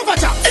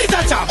 Overtime, it's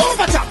a job.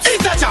 Overtime,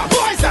 it's a job.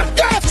 Boys and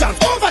girls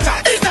jump.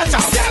 Overtime, it's a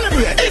job.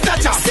 Celebrate, it's a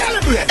job.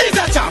 Celebrate, it's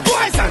a job.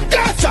 Boys and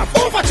girls jump.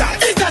 Overtime,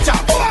 it's a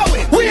job.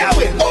 We are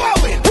win.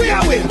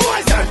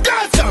 Boys and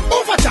girls jump.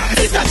 Overtime,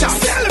 it's a job.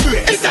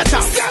 Celebrate, it's a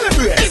job.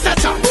 Celebrate, it's a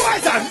job.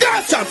 Boys and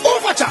girls jump.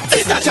 Overtime,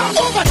 it's a job.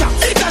 Overtime,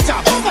 it's a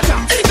job.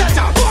 Overtime, it's a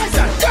job. Boys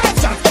and girls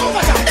jump.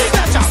 Overtime, it's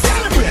a job.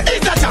 Celebrate,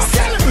 it's a job.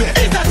 Celebrate,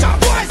 it's a job.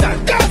 Boys and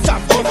girls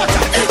jump.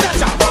 Overtime, it's a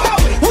job.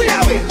 We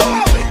are win.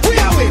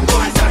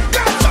 Boys and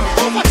girls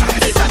jump. Overtime,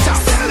 it's a job.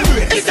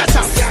 Celebrate, it's a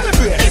job.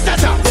 Celebrate, it's a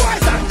job.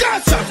 Boys and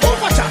girls jump.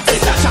 Overtime,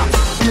 it's a job.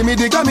 Give me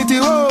the glamity,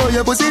 oh,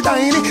 your pussy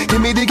tiny.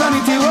 Give me the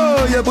glamity,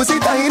 oh, your pussy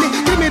tiny.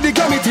 Give me the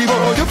glamity,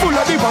 oh, you full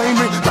of the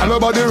winery. Tell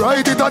about the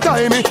right, it a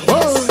timey.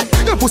 Oh,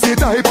 your pussy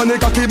tight and the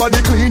cocky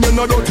body clean, you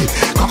no dirty.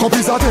 Cock up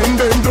is a 10,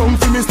 then down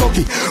for me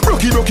stocky.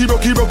 Rocky.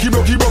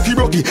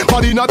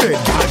 Body not dead,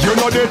 you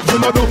no dead, you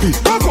no dopey.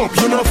 Cock up,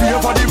 you no fear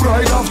for the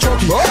bride of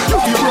Chucky. You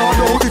feel proud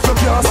out if you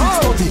can't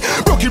 630.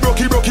 Rocky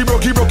body.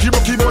 Rocky.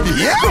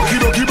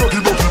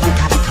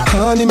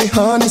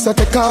 Honey, so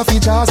take off the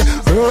jazz.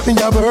 Work in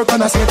your work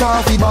and I set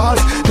off the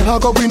balls. Now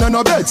go in on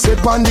a bed,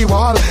 sit on the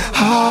wall.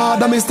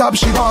 Hard me stop,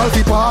 she ball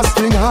the pass.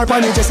 Spring hard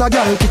on it, just a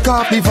girl kick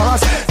off the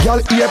vase. Girl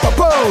ear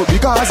popo,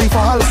 because he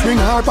falls. Spring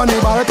hard on the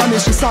balcony,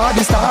 she saw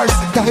the stars.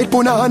 Tight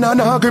punana,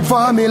 na grip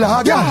for me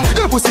lag.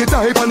 Your pussy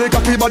tight and the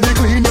cocky body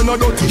clean, you no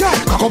dirty.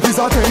 Cock up is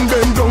a 10,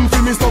 bend down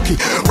for me stocky.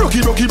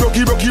 Rocky.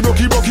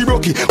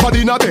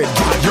 Body not dead,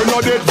 you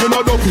no dead, you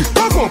no dopey.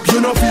 Cock up, you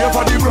no fear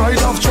for the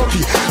bride of Chucky.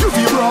 You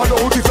feel proud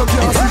out if you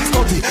can't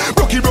 630.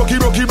 Rocky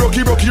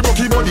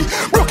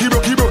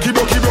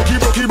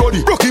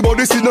body. Rocky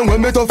body, sit down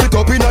when me tough it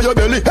up in your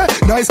belly. Hey,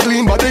 nice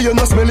clean body, you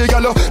no smelly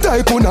gallo.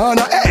 Type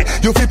punana, hey,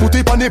 you fi put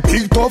it on the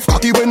big tough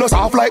cocky when no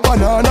soft like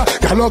banana.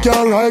 Gallo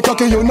can't ride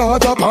cocky, you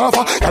not a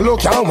puffer. Gallo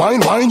can't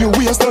wine, you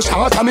waste no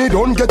shot. And me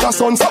don't get a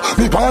son, so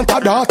me want a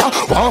data.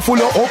 One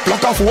full of up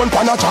like a phone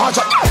pan a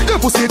charger. The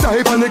pussy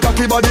type and the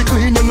cocky body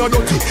clean, you no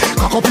dirty.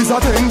 Cock up is a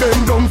 10,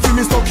 then down fi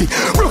me stocky.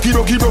 Rocky.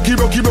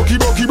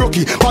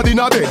 Body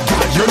not dead,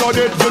 you no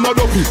dead, you no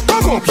dopey.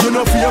 Cock up, you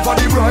no fear for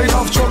the bride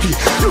of Chucky.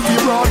 You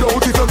feel proud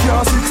out if you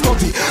can't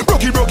 630.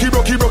 Rocky body.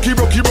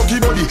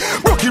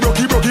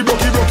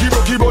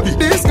 Rocky body.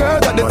 This girl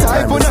got the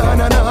type of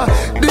na.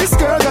 This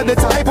girl got the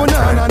type of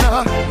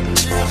na.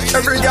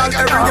 Every girl.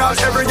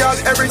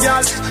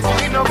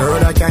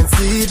 Girl, I can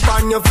see it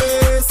on your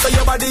face. So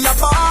your body a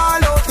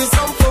fall out with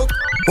some fuck.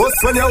 But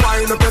when you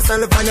wind up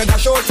yourself and you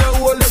dash out your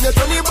hole and you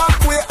turn it back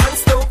way and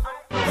stop.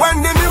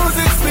 When the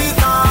music sweet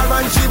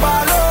and she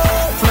ball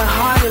up, my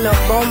heart in a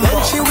bumble.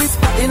 Then she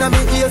whisper in my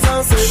ears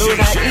and say, so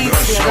that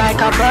eats you like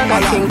a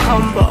Burger King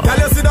combo. Girl,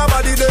 you see that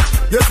body there,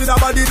 you see that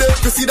body there.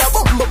 You see that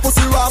bumble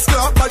pussy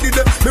rascal body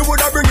there. Me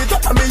woulda bring it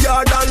up to me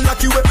yard and lock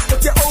you up.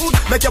 Take you out,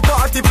 make your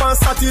party on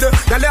Saturday.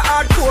 Girl, you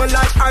hard cold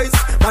like ice,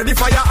 body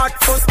fire hot.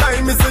 First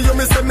time me see you,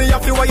 me say me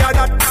have to wire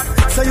that.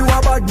 Say you a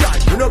bad girl,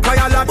 you know cry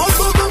a lot.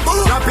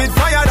 Rapid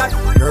fire that.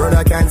 Girl,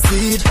 I can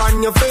see it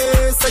on your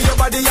face. Say your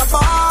body a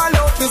fall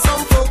out with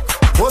some fuck.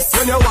 But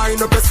when you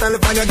wind up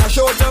yourself and you dash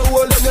out your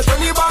hole and you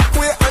turn it back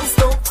way and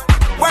stop.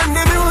 When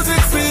the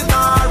music sweet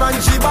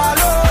and she ball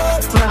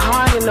up, my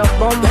heart in a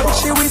bumble. Then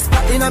she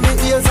whisper in my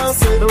ears and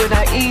say, would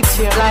I eat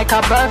you like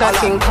a Burger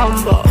King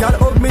combo? Y'all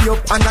hug me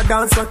up and I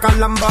dance like a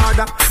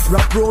lambada.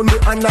 Wrap round me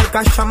and like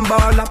a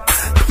shambala.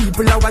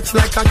 People a watch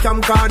like a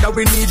camcorder.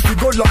 We need to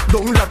go lock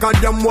down like a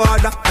damn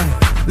water.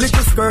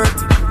 Little skirt,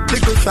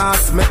 little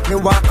shots, make me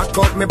walk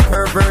out me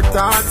pervert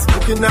thoughts.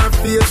 Look in her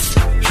face,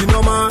 she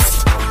no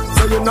mask.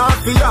 So you not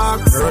feel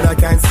ask. Girl, I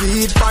can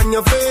see it on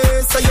your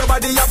face. So your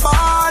body a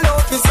fall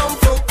out with some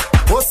fuck.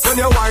 But when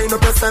you wind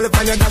up yourself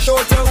and you dash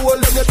out your hole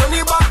and you turn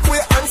it back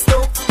way and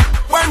stop.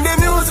 When the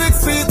music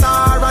sweet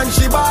and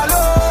she ball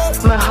up,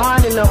 my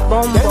heart in a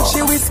bumble. Then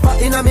she whisper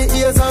in my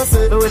ears and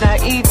say, would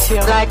I eat you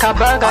like a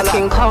Burger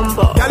King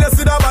combo? Girl, you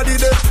see that body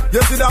there,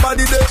 you see that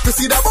body there. You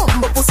see that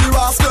bumble pussy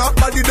rascal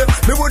body there.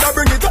 Me woulda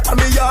bring it up to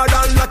me yard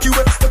and lock you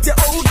up. Take you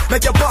out,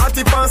 make your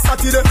party on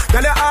Saturday.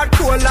 Girl, you hard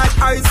cold like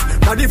ice,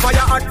 body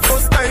fire hot.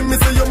 First time me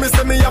see you, me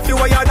say me have to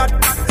wire that.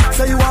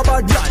 Say you a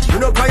bad girl, you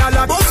know cry a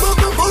lot.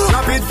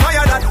 Rapid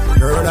fire that.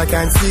 Girl, I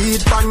can see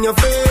it on your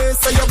face.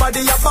 Say your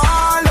body a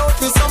fall out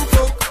with some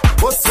fuck.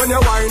 But when you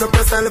wind up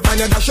yourself and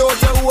you dash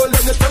out your hole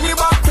and you turn it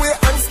back way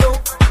and stop.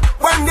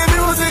 When the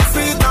music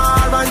sweet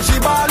and she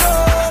ball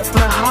up,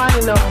 my heart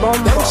in a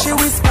bumble. Then she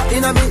whisper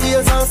in my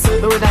ears and say,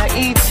 would I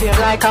eat you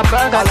like a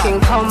Burger King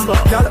combo?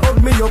 Y'all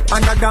hug me up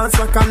and I dance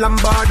like a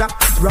lambada.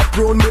 Wrap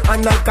round me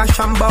and like a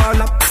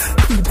shambala.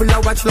 People a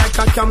watch like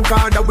a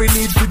camcorder. We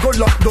need to go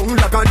lock down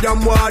like a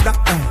damn water.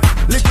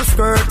 Little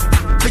skirt,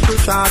 little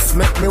shots,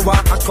 make me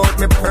walk out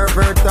me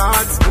pervert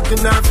thoughts. Look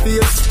in her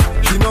face,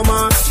 she no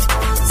mask.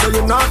 So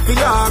you not feel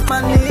like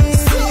my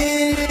knees.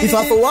 If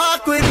I for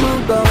walk with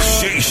my girl,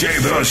 Shay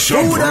the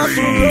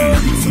Supreme.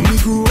 So we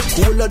grew up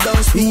cooler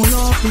down. We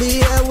no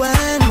play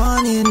when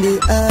man in the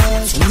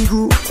air. We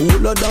grew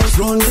cooler down.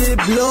 Run the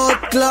blood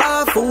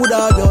clot, food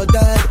out your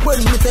dead. When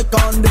we take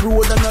on the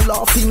road and a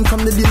laughing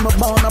from the dim of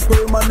born a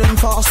permanent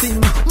fasting.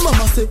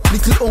 Mama say,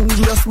 little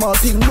hungry a small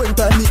thing. When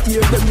time me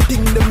hear them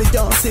thing, them me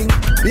can't sing.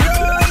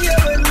 Yeah,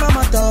 when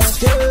mama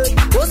talking,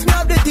 what's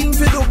not the thing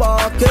for the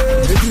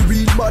barking? If you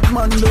read bad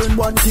man, learn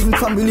one thing,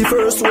 family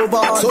first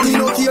over. So me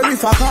no care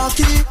if a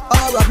khaki,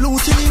 or a blue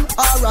team,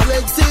 or a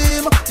red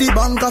team. The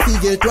bank of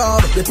get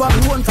robbed. The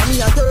family one for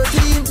me at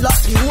 13,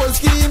 lost the whole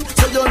scheme.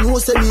 So you know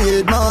say me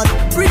head mad.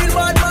 Real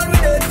bad man we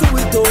dead to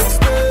it up.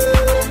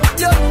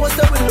 You know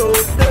say we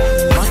love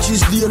them.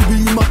 Matches deal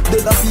real map,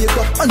 then a fake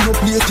up. And no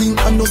play king,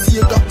 and no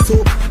fake up. So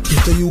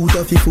get a youth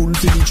of you full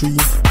to the tree.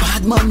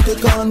 Bad man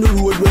take on the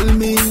road well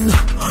mean.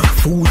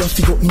 Food have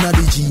to go in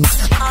the jeans.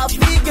 I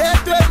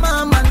forget where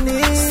mama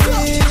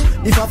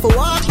need. If I for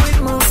walk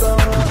with my son,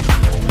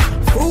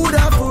 food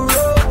have to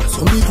roll.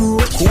 So me grew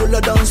up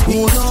cooler down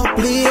school. No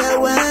play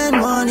when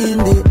man in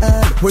the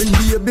air. When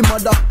baby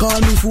mother call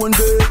me phone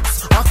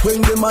dates, I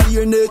when them a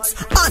hear next.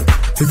 And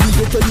if you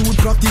get a youth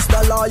practice the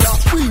lawyer,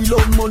 we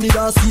love money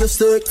than see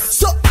sex.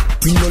 So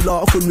we no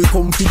laugh when we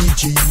come for the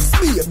cheese.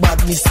 Be a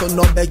badness so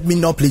no beg me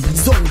no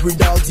please. Hungry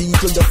dogs eat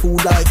on the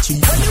food like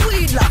cheese. When you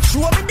weed like show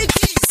me the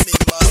keys.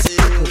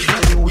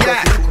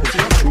 Yeah.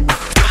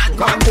 Bad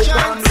man take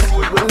on the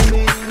road well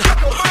mean.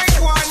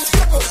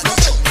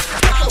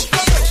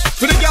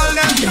 To the girl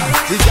them,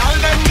 the girl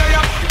them day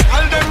up,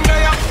 all them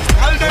day up,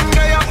 all them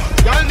day up,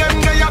 girl them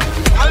day up,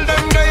 all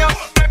them day up,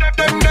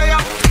 them day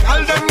up,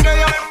 all them day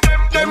up,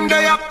 them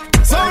day up.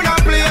 Sound a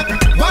play,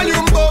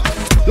 volume up,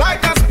 like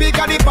a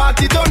speaker the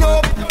party turn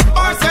up,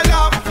 or sell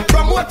up,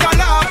 promote a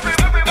laugh.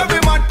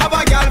 Every man have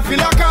a girl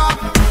feel a car.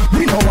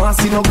 We no want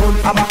see no gun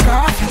have a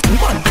car.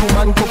 Man to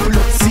man couple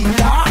up see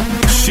that.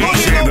 She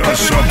said the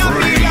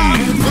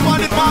supreme.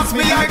 Somebody pass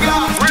me a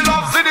glass. We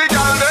love see the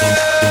girl them.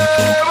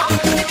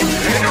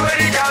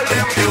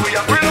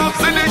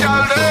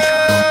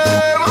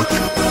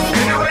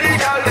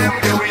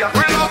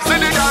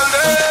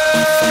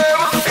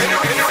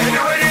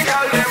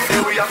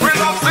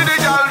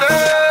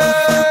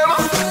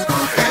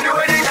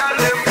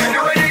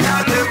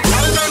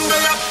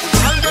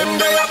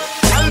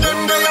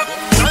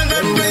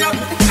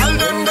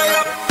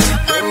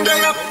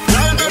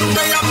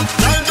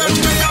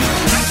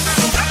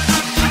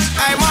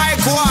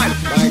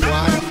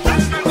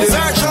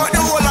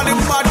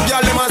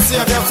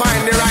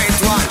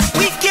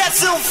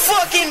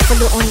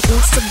 Follow on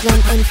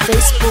Instagram and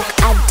Facebook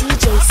at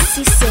DJ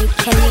Cisse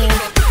Kenya.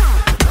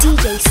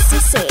 DJ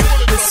Cisse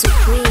the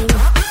Supreme.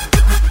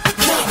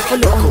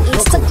 Follow on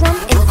Instagram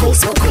and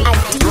Facebook at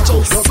DJ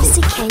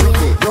Cisse Kenya.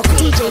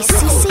 DJ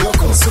Cisse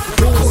the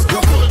Supreme.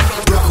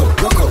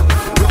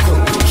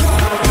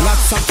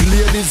 Lots of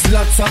ladies,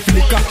 lots of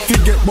liquor.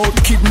 Forget about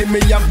kidney, me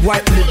have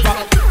white liver.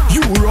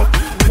 Europe,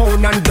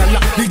 pound and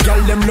dollar. The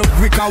girl them look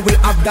wicker, we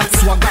have that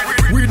swagger.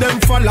 We them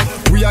follow,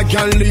 we a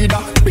girl leader.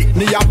 Pick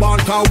me a born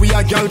car, we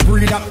a girl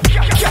breeder.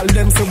 Girl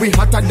them say we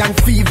hotter than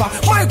fever.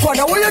 My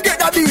corner, where you get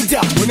that beat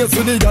ya? When you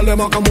see the girl them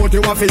a come out,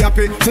 you a fi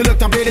happy.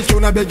 Select a play the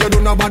tune, I beg you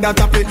do no bother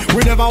tap it.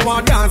 We never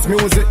want dance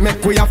music,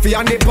 make we happy.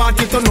 And the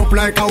party turn up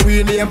like a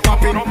weenie and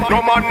popping.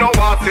 No man no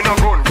heart in a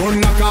gun.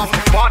 Gun lock off,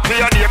 party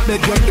and the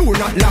beg you do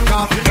not lock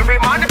off. Every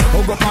man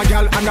hug up a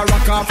girl and a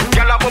rock off.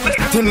 Girl a bubble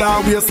till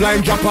her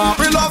waistline drop off.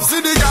 We love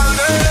see the girl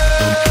them.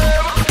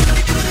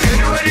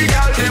 Anyway the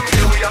girl them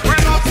do ya. We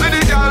love see the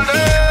girl them.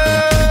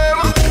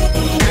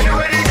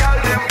 Anyway the girl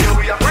them do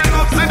ya. We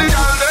love see the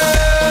girl them.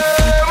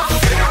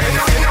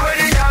 Anyway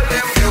the girl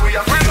them do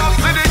ya. We love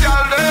see the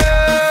girl them.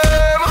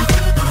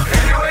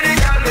 Anyway the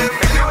girl them.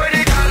 Anyway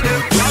the girl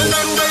them. Girl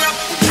them day up.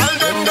 Girl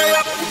them day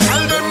up.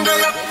 Girl them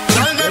day up.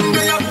 Girl them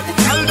day up.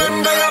 Girl them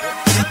day up.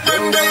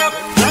 Them day up.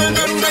 Girl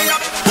them day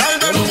up. Girl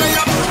them day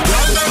up. Girl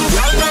them.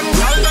 Girl them. Girl them.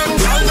 Girl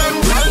them.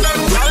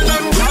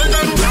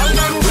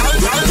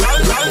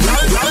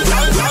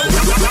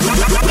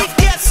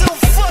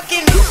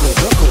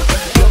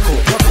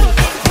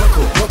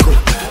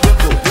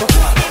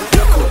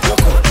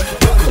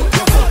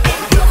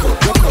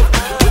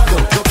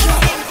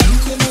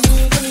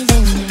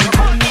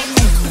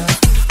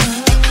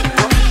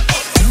 Girl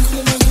them. Girl them.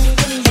 Girl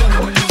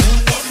them. Girl them.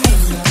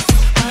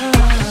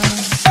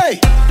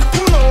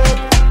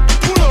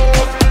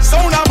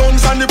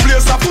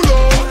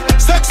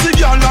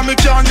 Me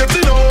can't get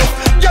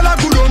enough. Girl a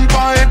good on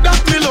pie,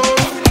 that me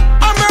love.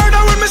 I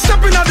murder when me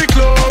step in at the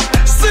club.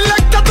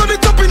 Selector to the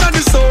top in at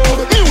the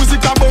sub.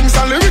 Music a bounce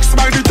and lyrics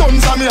by the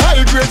tons. And me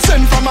high grade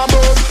sent from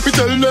above. We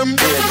tell them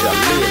Mexican.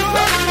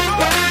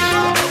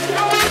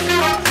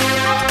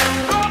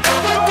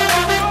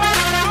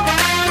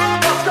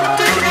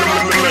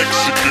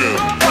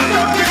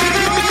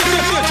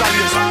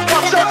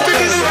 Watch out for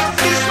this.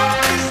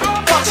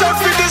 Watch out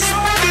for this.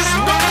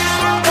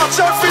 Watch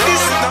out for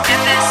this.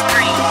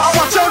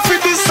 Watch out for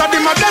this. I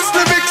did my best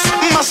lyrics.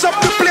 Mash up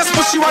the place,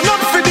 but she want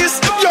not for this.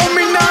 Yo,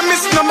 me nah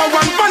miss number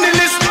one funny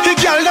list. The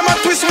girl them a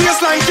twist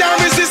waistline can't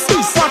resist.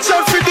 Watch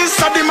out for this.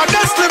 I did my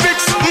best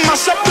lyrics.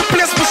 Mash up the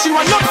place, but she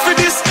want not for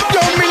this.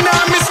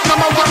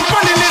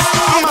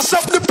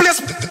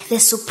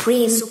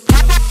 Supreme.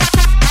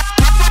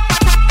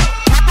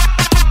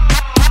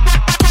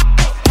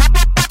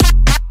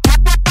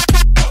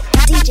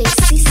 DJ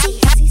Sissy.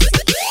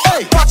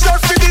 Hey, watch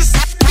out for this.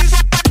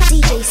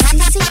 DJ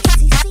Sissy.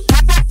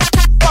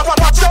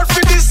 Watch out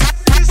for this.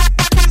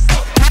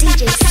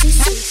 DJ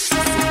Sissy.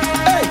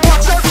 Hey,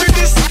 watch out for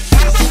this.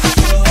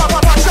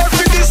 Watch out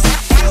for this.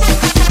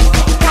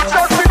 Watch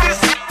out for this.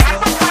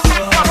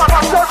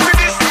 Watch out for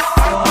this.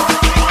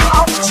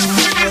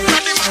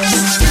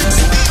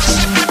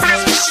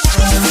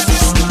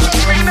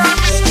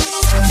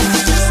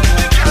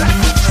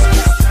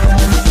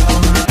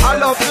 I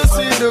love to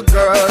see the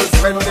girls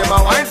when them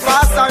a wine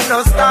fast and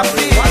no stop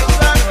it.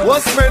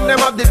 What's when them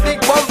have the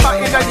big bumper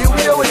in the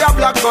way with a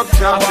black up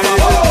chappy.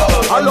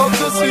 I love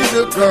to see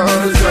the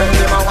girls when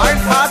them a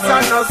wine fast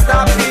and no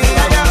stop it.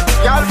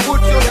 Y'all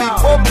put your big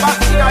bumper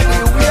in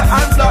the way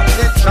and block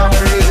the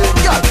traffic.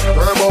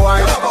 Turbo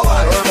wine, turbo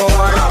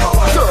wine,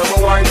 turbo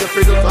wine, you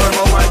feel the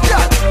turbo wine.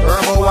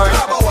 Turbo wine,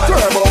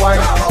 turbo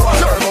wine,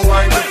 turbo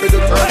wine, you feel the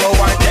turbo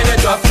wine. Then you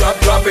drop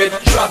it,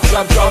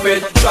 drop it.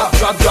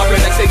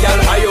 Next thing, girl,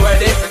 are you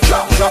ready?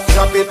 Drop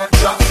it,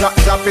 drop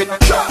it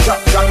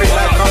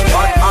like a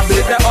hot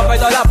Si t'es en fait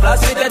dans la place,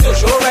 si t'es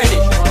toujours ready.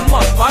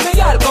 Montre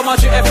familial, comment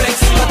tu es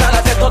flexi. Quand t'as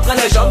la tête entre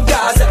les jambes,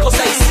 gars, c'est trop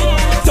sexy.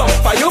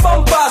 Dumpa you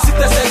bumpa si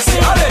t'es sexy.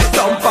 Allez,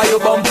 dumpa you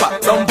bumpa,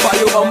 dumpa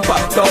you bumpa,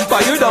 dumpa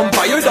you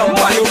bumpa,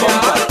 dumpa you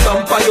bumpa,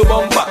 dumpa you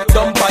bumpa,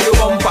 dumpa you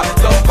bumpa,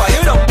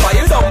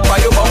 dumpa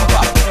you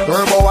bumpa.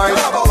 Turbo wine,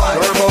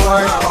 turbo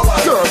wine,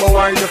 turbo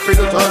wine, you feel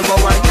the turbo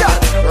wine.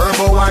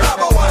 Turbo wine,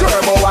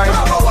 turbo wine,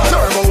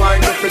 turbo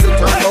wine, you feel the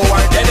turbo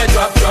wine. Then you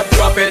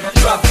drop it,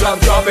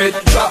 drop it.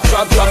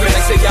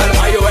 Next thing, girl,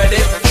 are you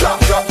ready?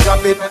 Drop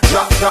it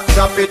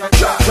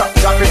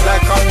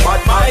like a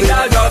hot My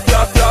girl, drop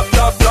it.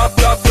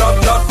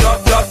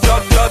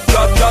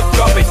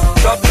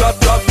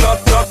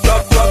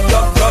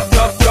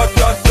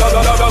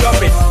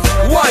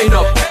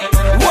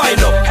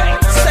 Wind up,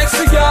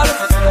 sexy girl,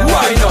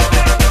 wind up.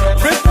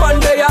 Rip man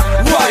there,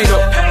 wind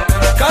up.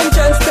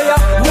 Conscience there,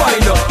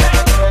 wind up.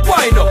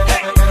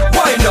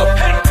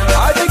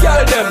 All the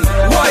girl them,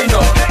 wind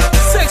up.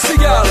 Sexy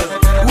girl,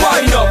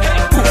 wind up.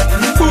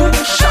 Boom,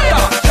 shut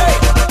up, hey.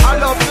 I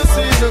love to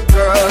see the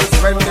girls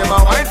when them a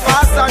wine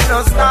fast and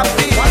no stop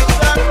it.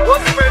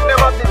 What's when them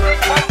have the big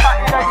bumper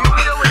in the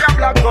way with a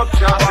black up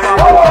chappy.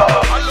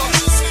 I love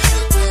to see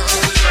the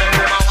girls when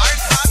them a wine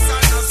fast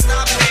and no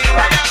stop it.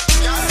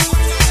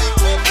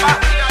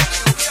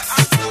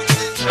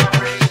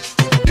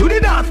 Do the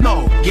dance now,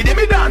 give them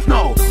me dance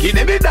now. Give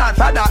them me dance,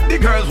 I that the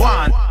girls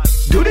want.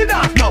 Do the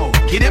dance now,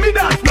 give them me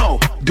dance now.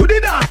 Do the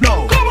dance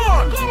now, come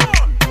on.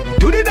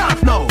 Do the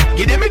dance now,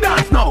 give them me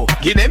dance now.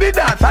 Give them me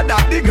dance, I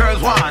that the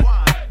girls want.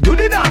 Do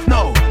the dance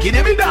now, give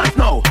them me dance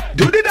now.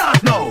 Do the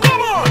dance now,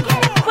 come on.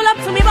 Pull up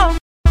to me bumper,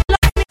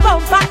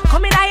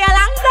 come in your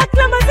long black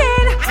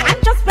limousine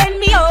and just bend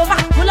me over.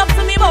 Pull up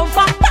to me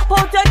bumper, pop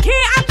out your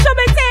key and show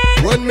me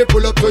in. When me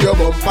pull up to your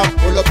bumper,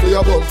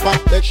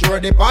 make sure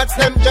the parts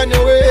them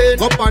genuine.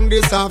 Up on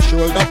this half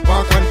shoulder,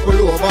 park and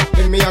pull over.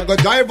 Then me I go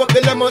drive up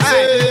the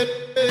limousine.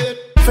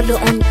 Follow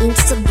on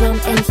Instagram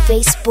and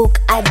Facebook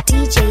at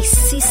DJ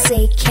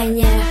Sisse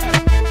Kenya.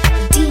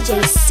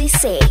 DJ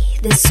Sisse,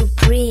 the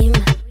Supreme.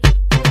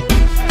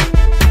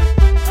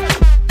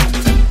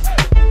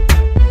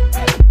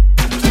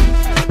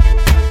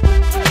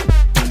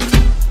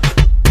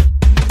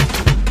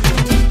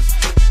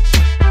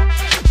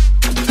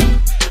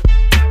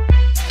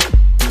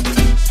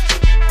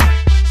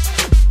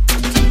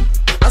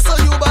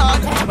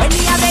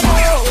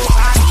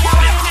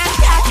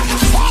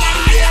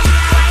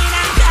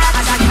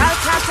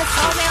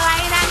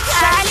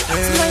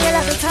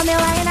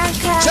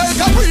 Take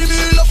a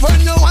premium love when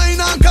you wine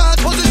and cut.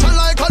 Position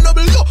like a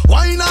W,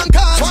 wine and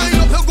cut. Wine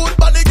up your good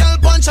body, girl,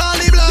 punch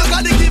Charlie Black. You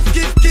got the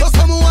gift, so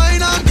come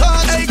wine and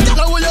cut. Hey,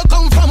 girl, where you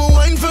come from,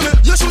 wine for me.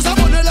 Your shoes are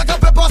bunny like a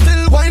pepper,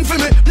 still wine for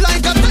me.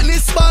 Like a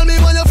tennis ball, me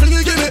when you fling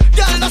it, give me.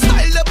 Girl, the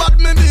style, the bad,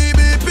 me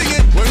baby, ping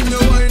it. When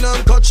you wine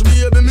and catch me,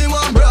 baby, me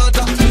one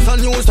brother. It's a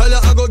new style,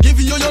 I go give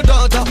you your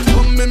daughter.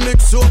 Come me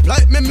mix you up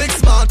like me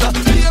mix smarter.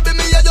 Baby,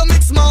 me yeah, you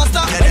mix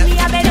master. When me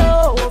a bend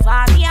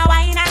over, me a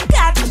wine and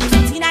cut.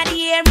 Inna the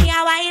air, me a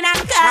wine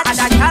and cut. And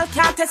that girl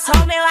can't test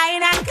how me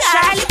wine and cut.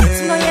 Charlie,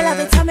 you know you love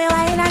it, how me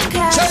wine and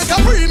cut. Take a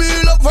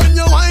premium love when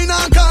you wine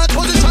and cut.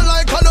 Position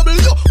like a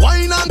W,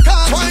 wine and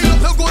cut. Wine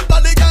up your good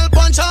body, girl,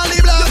 punch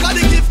Charlie Black. You got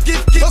the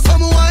gift, so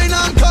come wine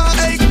and cut.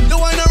 Hey, you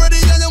wine already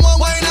and you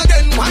want wine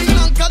again. Wine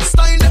and cut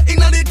style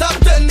inna the top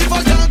 10. If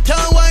I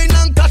can't wine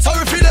and cut,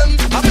 sorry for them.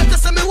 I better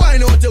say me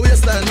wine out your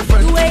waistline, my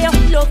friend. The way you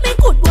love me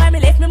good, boy, me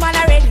left me man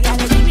already. And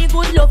you give me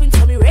good loving,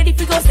 so me ready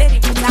for go steady.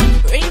 Put a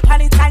ring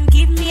on it and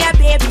give me a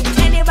baby.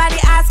 Anybody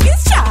ask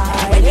is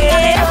Charlie.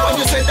 When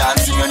you say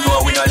dancing, you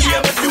know we not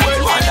lame. The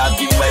world want to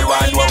give well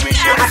one what we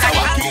share. So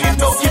I keep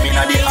it up, giving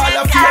a the all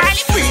of fame.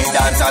 Free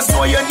dancers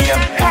know your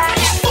name.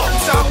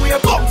 Bumps and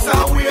wave, bumps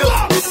and wave,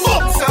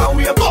 bumps and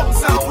wave,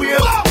 bumps and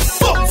wave,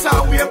 bumps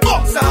and wave,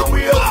 bumps and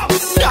wave.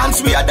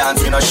 Dance we are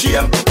dancing, no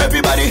shame.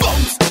 Everybody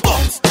bumps,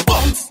 bumps,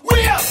 bumps,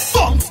 wave,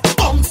 bumps,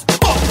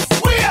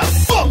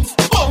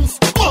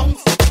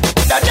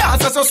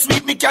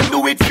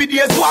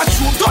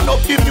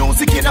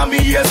 music in a me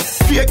ears.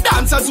 Fake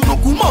dancers who no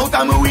come out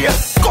of me way.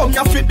 Come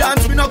here for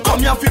dance, we no come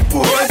here for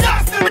pose.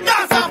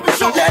 Dance and we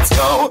show. Let's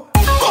go.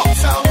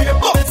 Box away,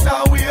 box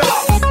away,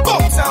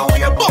 box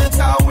away, box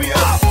away,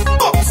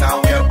 box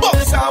away,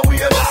 box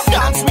away.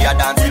 Dance, we a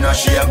dance in a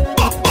shame.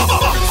 Box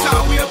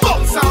away,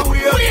 box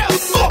away, box away,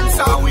 box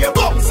away,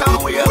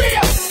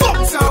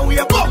 box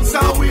away, box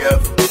away.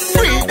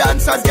 Free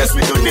dancers, yes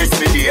we do this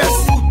for days.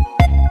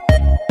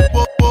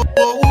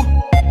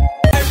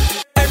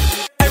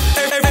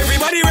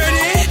 Everybody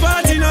ready?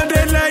 Party no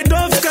dead like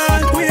Dove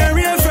Can. We are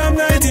real from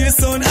 90s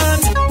sun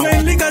hot.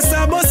 When liquor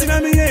start busting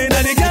on me head,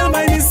 and the girl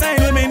by me side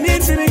when me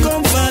need for me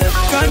comfort.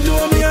 Can't do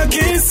me a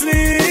kiss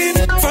sleep.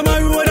 From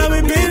a road I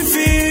we build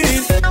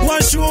feet.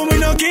 One show me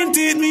no kin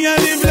teeth. Me a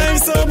live life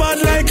so bad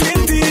like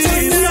Clint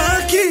Eastwood.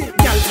 Knocky,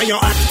 girl for your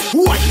hat,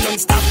 wine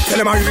non-stop. Tell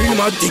them I real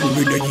mad thing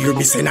with the year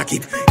me send a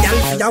kid. Girl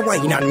for your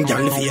wine and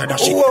girl for your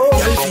dash it.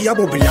 Girl for your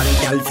bubble and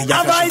girl for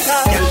your dash it.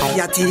 Girl for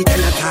your teeth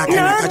and a talk and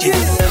a catch it.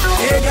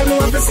 Hey girl, me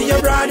want to see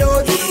your broad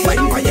out.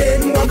 Wine for your head,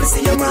 me want to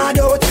see your mad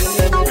out.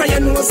 Cause you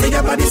know say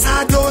your body's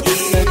hard out.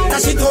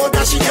 Dash it out,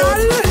 dash it out.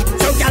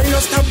 So girl no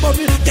stop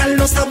bubble, girl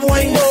no stop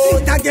wine.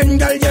 It again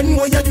girl, you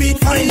know you do it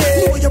fine.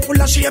 Know you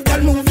full of shape,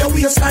 girl move your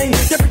waistline.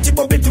 You pretty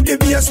bubble to the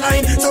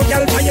baseline. So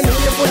girl, for you know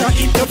you full of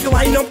it up, you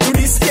wind up to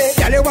this.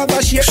 Girl, you have a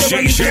shape, you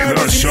want to turn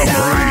this. Up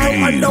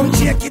and down,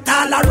 shake it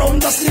all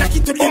around, just knock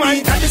it to the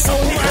beat and the sound.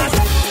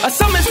 I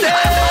saw me stay,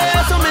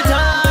 I saw me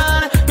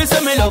turn. Me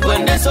say me love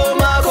when they saw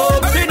my go.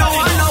 Me no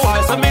want no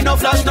war, so me no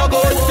flash no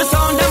gold. The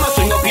sound them a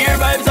swing up here,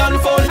 vibes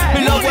unfold.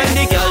 Me love when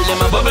the girl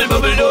them a bubble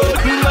bubble down.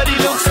 Body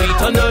look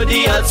sweet under the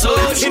hot sun.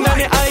 Inna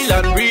the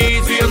island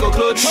breeze we a go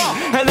clutch,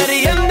 and at the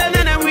end and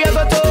then we a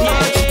go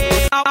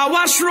touch. I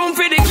wash room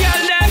for the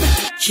girl them.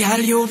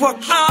 Girl you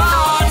work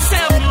hard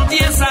 7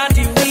 days out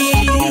the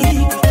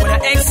week with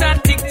an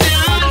exotic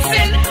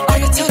dancing. Are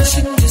you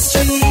touching the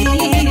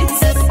streets?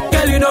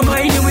 Girl you don't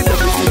mind you with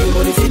bubble for the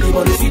money, for the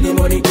money, for the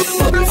money.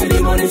 Bubble for the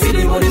money, for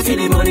the money, for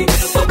the money.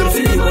 Bubble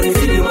for the money,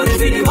 for the money,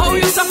 for the money. Oh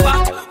you so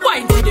fat,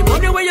 wine for the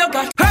money where you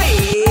got.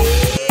 Hey,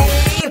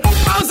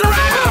 bounce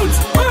around,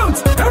 bounce.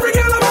 Every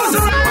girl a bounce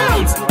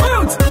around,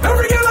 bounce.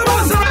 Every girl a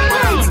bounce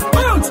around,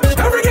 bounce.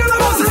 Every girl a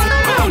bounce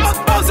around,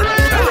 bounce.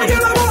 Every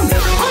girl a bounce,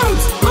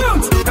 bounce,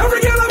 bounce.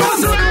 Every girl a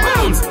bounce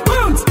around,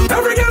 bounce.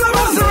 Every girl a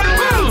bounce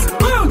around,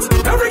 bounce.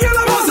 Every girl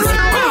a bounce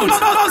around,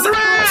 bounce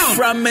around.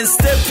 From me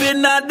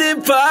stepping at the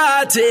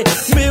party,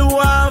 me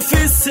want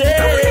to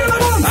say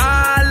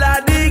all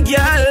of the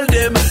girl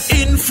them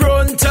in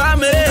front of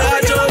me.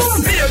 I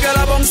just be a girl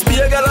a bounce, be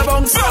a girl a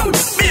bounce,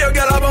 be a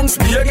girl a bounce,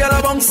 be a girl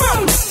a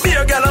bounce, be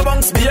a girl a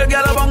bounce, be a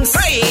girl a bounce,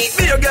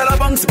 be a girl a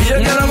bounce, be a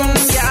girl a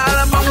bounce, girl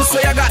a bounce. So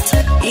you got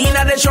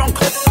inna the trunk.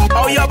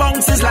 Oh your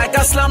bounce is like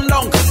a slam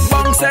dunk.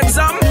 Bounce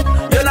exam,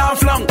 you not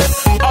flunk.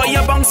 Oh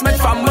your bounce make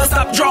fam must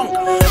stop drunk.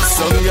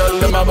 Some girl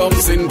them a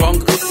bouncing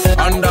punk,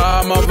 and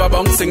I'm of a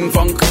bouncing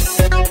funk.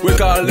 We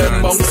call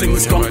them bouncing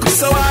skunk.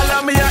 So all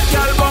of me a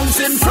girl bounce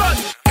in front.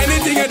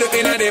 Anything you do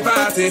inna the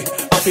party,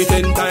 up it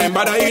 10 times,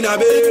 but I in a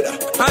bed.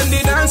 And the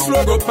dance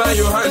floor go by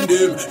your hand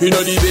them.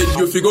 Inna the bed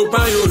you figure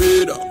by your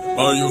head.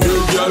 On your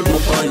head, girl, go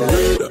by your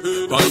head.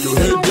 On your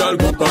head, girl,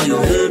 go by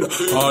your head.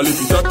 All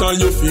if it's hot and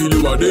you feel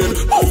you are dead.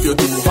 If you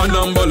do hand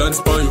and balance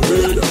by your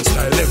head.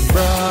 Style them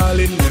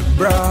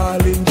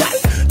brawling,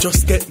 girl.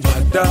 Just get my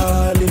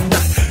darling.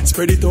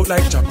 Spread it out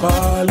like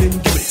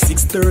Chapalin. Give it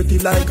 630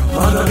 like a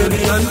Halloween.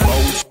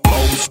 Bounce,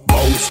 bounce,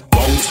 bounce,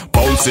 bounce.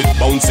 Bounce it,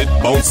 bounce it,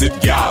 bounce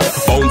it, gal.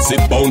 Bounce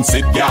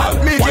it, gal.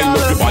 Wind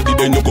up your body,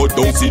 then you go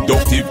down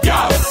seductive,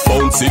 gal.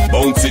 Bounce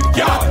it,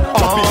 gal.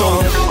 Drop it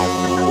down.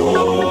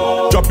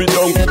 Drop it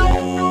down.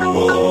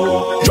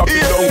 Drop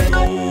it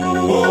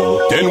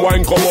down. Then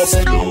wine come up.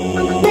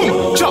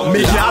 Boom. Jump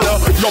me, gal.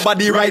 Your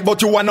body right,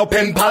 but you want no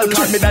pen pal.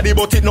 Treat me daddy,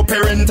 but it no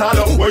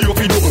parental. Where you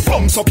fi do?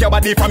 Bounce up your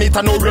body from it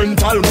and no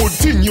rental. Good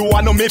thing you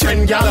want no me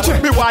friend,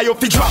 gal. Me why you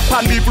fi drop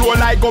on the floor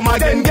like gum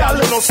again, gal.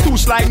 You no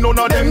stoosh like none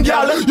of them,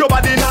 gal. Your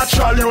body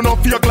natural, you no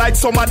fake like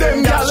some of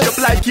them, gal. Shape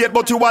like 8,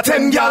 but you are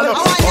 10, gal. Oh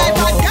my God,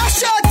 but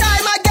that's your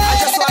time again. I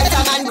just want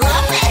a man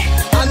grab me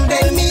and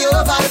bend me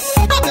over.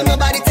 Bubble my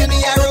body till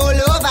me a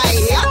roll over.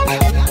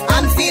 Yeah,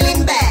 I'm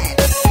feeling bad.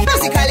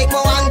 Musically,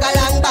 mo angle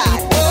and bad.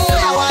 Oh,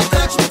 I want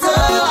touch me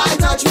toe, and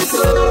touch me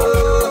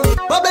toe.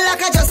 Bubble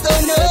like I just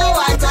don't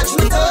know. And touch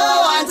me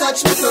toe, and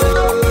touch me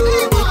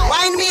toe.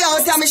 Wind me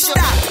out, tell me shut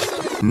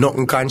up.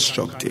 Nothing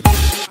constructive.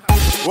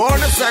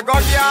 Wanna say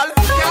God, y'all?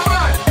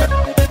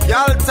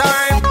 Y'all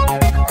time.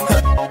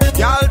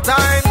 Y'all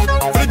time.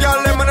 For the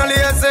y'all, them on a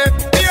lazy.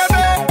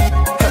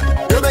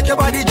 You make your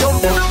body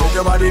jump up, make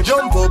your body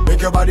jump up,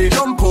 make your body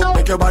jump up,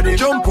 make your body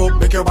jump up,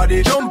 make your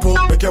body jump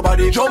up, make your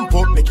body jump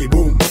up, make it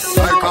boom.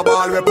 Like a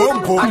ball with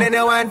boom boom. And then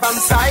you went from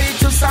side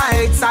to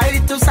side,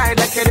 side to side,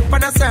 like you're dip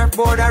on a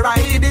surfboard, I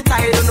ride the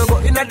tide. You know go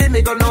in a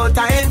demi, got no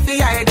time for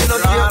hide. You know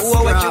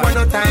you what you want,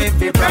 no time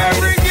for pride.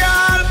 Every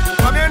girl,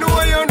 come you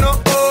know you know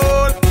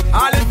old.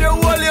 All if you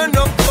hold you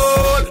know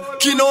cold.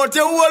 Kin out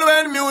your wall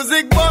when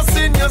music busts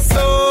in your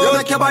soul. You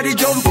make your body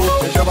jump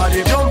up, make your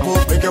body jump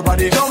up, make your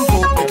body jump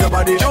up, make your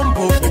body jump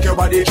up, make your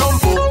body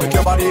jump up, make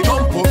your body jump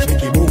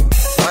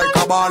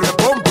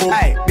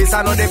This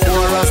I know the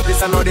chorus,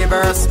 this I know the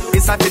verse.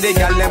 This I to the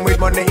girl them with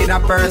money in a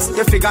purse.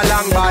 You figure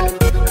long bad.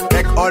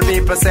 Make all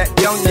people say,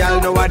 young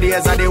girl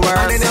nowadays are the worst.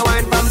 And then you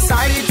went from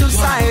side to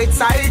side,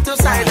 side to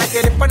side. Like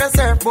you dip on the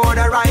surfboard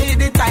or ride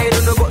the tide.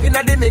 You go in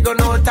the middle,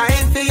 no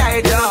time for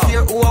hide. You don't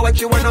hear who or what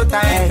you want, no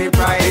time for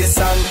pride.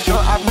 Listen, you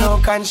have no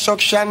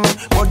construction,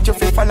 but you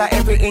feel follow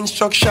every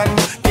instruction.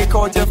 Kick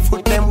out your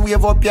foot, then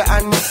wave up your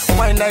hand.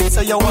 Wine like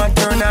so you want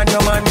turn on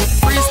your man.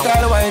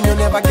 Freestyle wine, you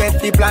never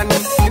get the plan.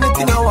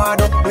 Anything you want,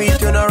 do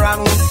it, you no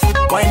wrong.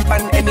 Wine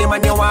pan any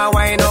man you want,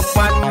 wine up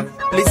man.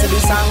 Listen to the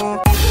song.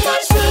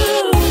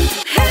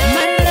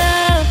 My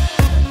love,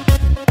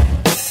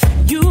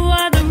 you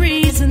are the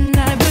reason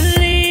I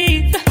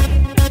believe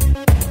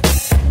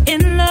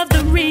in love,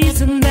 the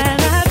reason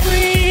that I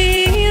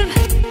breathe.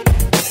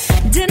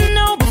 Didn't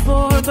know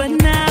before, but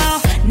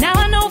now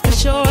I know for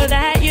sure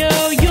that you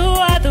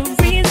are the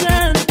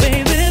reason,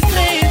 baby,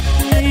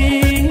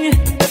 baby.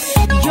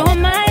 You're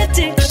my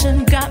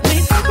addiction, got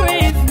me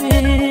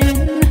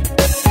craving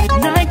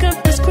like a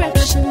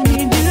prescription,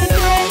 need you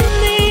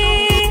daily.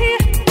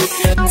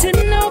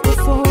 Didn't know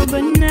before,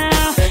 but now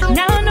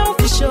I know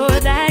for sure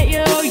that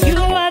you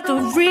are the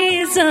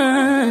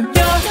reason.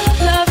 Your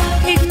love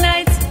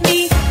ignites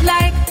me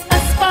like a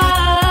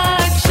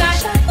spark,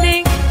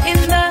 shining in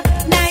the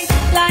night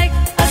like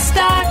a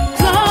star.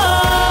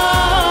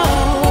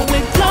 Glow, we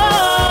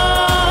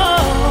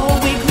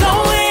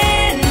glow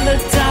in the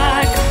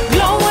dark,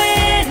 glow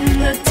in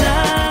the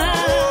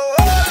dark.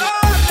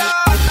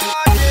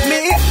 Me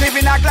live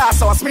in a glass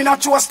house, me not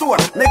to a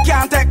store. Me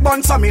can't take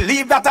buns, so me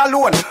leave that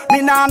alone.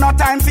 Me nah no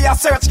time for your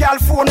search girl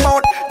phone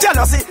mode.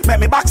 Jealousy, make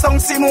me back down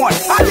Simone.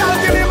 A girl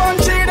give me one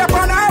cheat up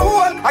on her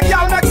own. A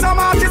girl make some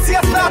artists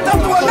here start up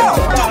to now.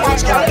 Too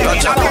much girl in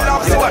a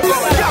love zone.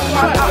 Young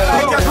man act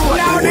like you grown.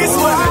 Now this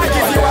one I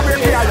give you a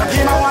repair. You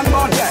give me one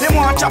bun. Them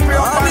want chop you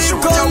up and shoot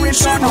you with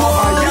one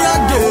over.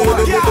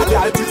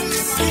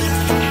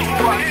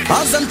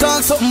 As them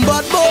talk something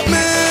bad about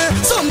me,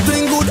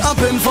 something good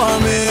happen for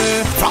me.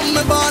 From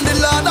me born the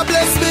Lord a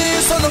bless me,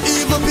 so no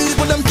evil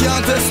people them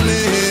can't test me.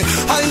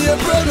 I hear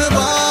pray me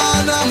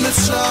born and me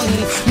strong.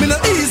 Me no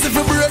easy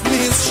for break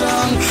me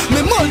strong.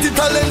 Me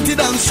multi-talented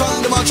and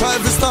strong. Them a try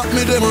to stop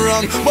me, them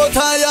wrong. But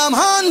I am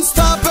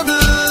unstoppable,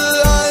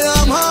 I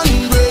am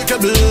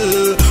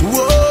unbreakable.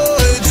 Whoa,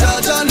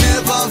 Jaja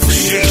never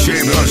fail.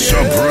 The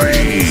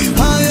Supreme.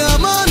 I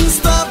am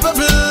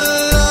unstoppable,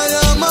 I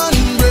am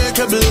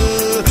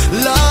unbreakable.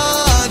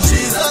 Lord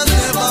Jesus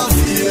never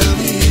fail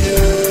me.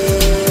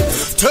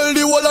 Tell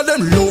the whole of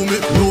them low me,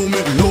 low me,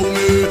 low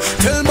me.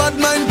 Tell bad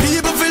mind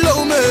people feel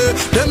low me.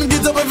 Them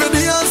get up every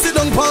day and sit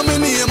down for me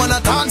name and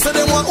attack so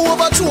them want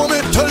overthrow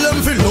me. Tell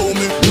them feel low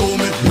me, low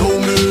me, low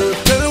me.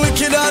 Tell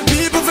wicked and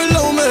people feel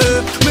low me.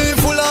 Me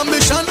full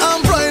ambition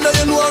and pride and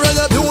you know I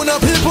rather do na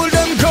people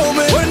them grow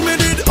me. When me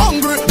did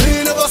hungry,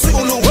 me never see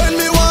uno. When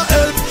me want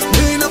help,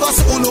 me never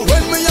see uno.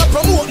 When me a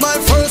promote my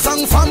first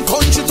song from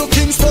country to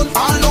Kingston,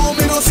 I know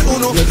me no see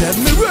uno. You let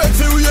me work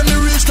for you and me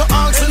reach to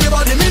ask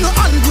anybody. Me no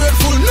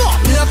ungrateful, no,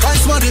 me a kind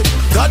smarty.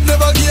 God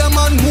never give a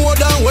man more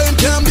than when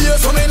can be,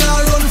 so me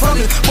not run from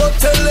it. But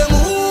tell them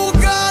who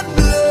God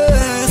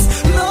bless,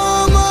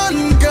 no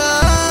man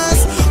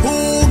curse.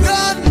 Who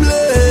God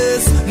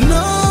bless,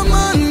 no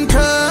man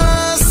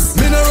curse.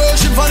 Me no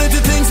worship vanity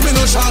things, me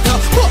no shatter.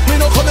 But me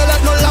no come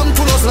like no lamb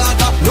to no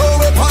slaughter. No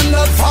weapon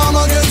that form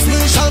against me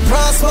shall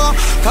prosper.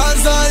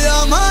 Cause I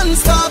am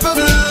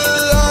unstoppable,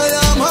 I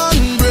am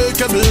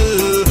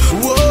unbreakable.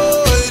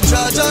 Whoa,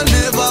 Jaja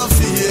never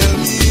fail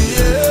me,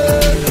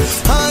 yeah.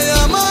 I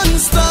am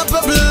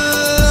unstoppable,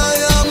 I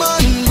am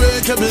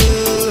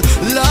unbreakable.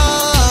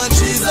 Lord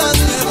Jesus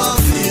never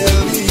fail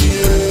me,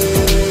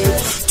 yeah.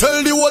 Tell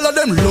the whole of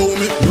them low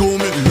me, low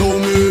me, low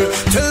me.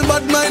 Tell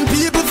bad mind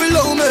people feel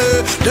low me.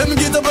 Them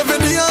get up every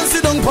day and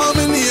sit down for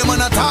me name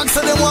and attack so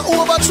them want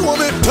overthrow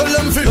me. Tell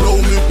them feel low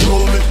me,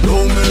 low me,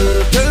 low me.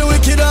 Tell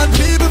wicked and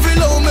people feel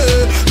low me.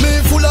 Me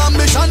full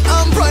ambition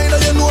and pride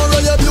and you know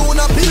royal blue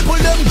na people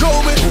them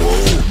grow me.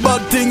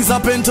 Bad things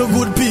happen to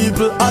good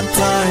people at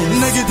times.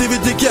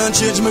 Negativity can't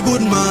change my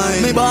good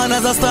mind. Me born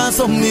as a star,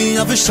 so me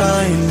have to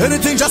shine.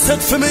 Anything just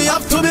set for me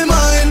have to be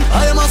mine.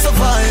 I am a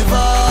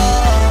survivor,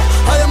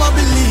 I am a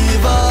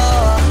believer.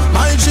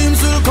 My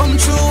dreams will come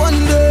true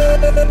one day.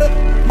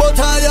 But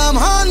I am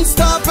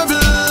unstoppable,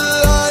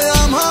 I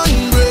am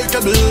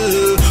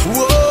unbreakable.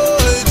 Whoa,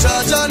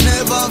 Jaja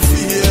never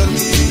fear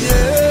me,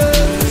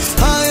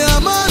 yeah. I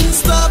am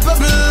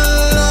unstoppable,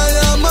 I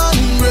am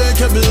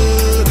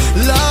unbreakable.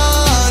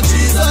 Lord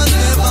Jesus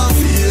never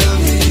fear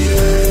me,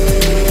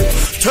 yeah.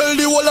 Tell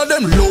the whole of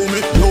them low me,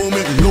 low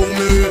me, low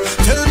me.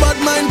 Tell bad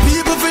mind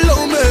people feel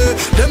low me.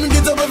 Them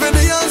get up every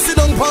day and sit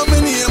down for me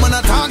name and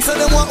attack so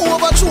them want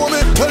overthrow me.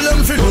 Tell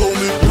them feel low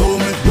me, low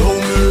me,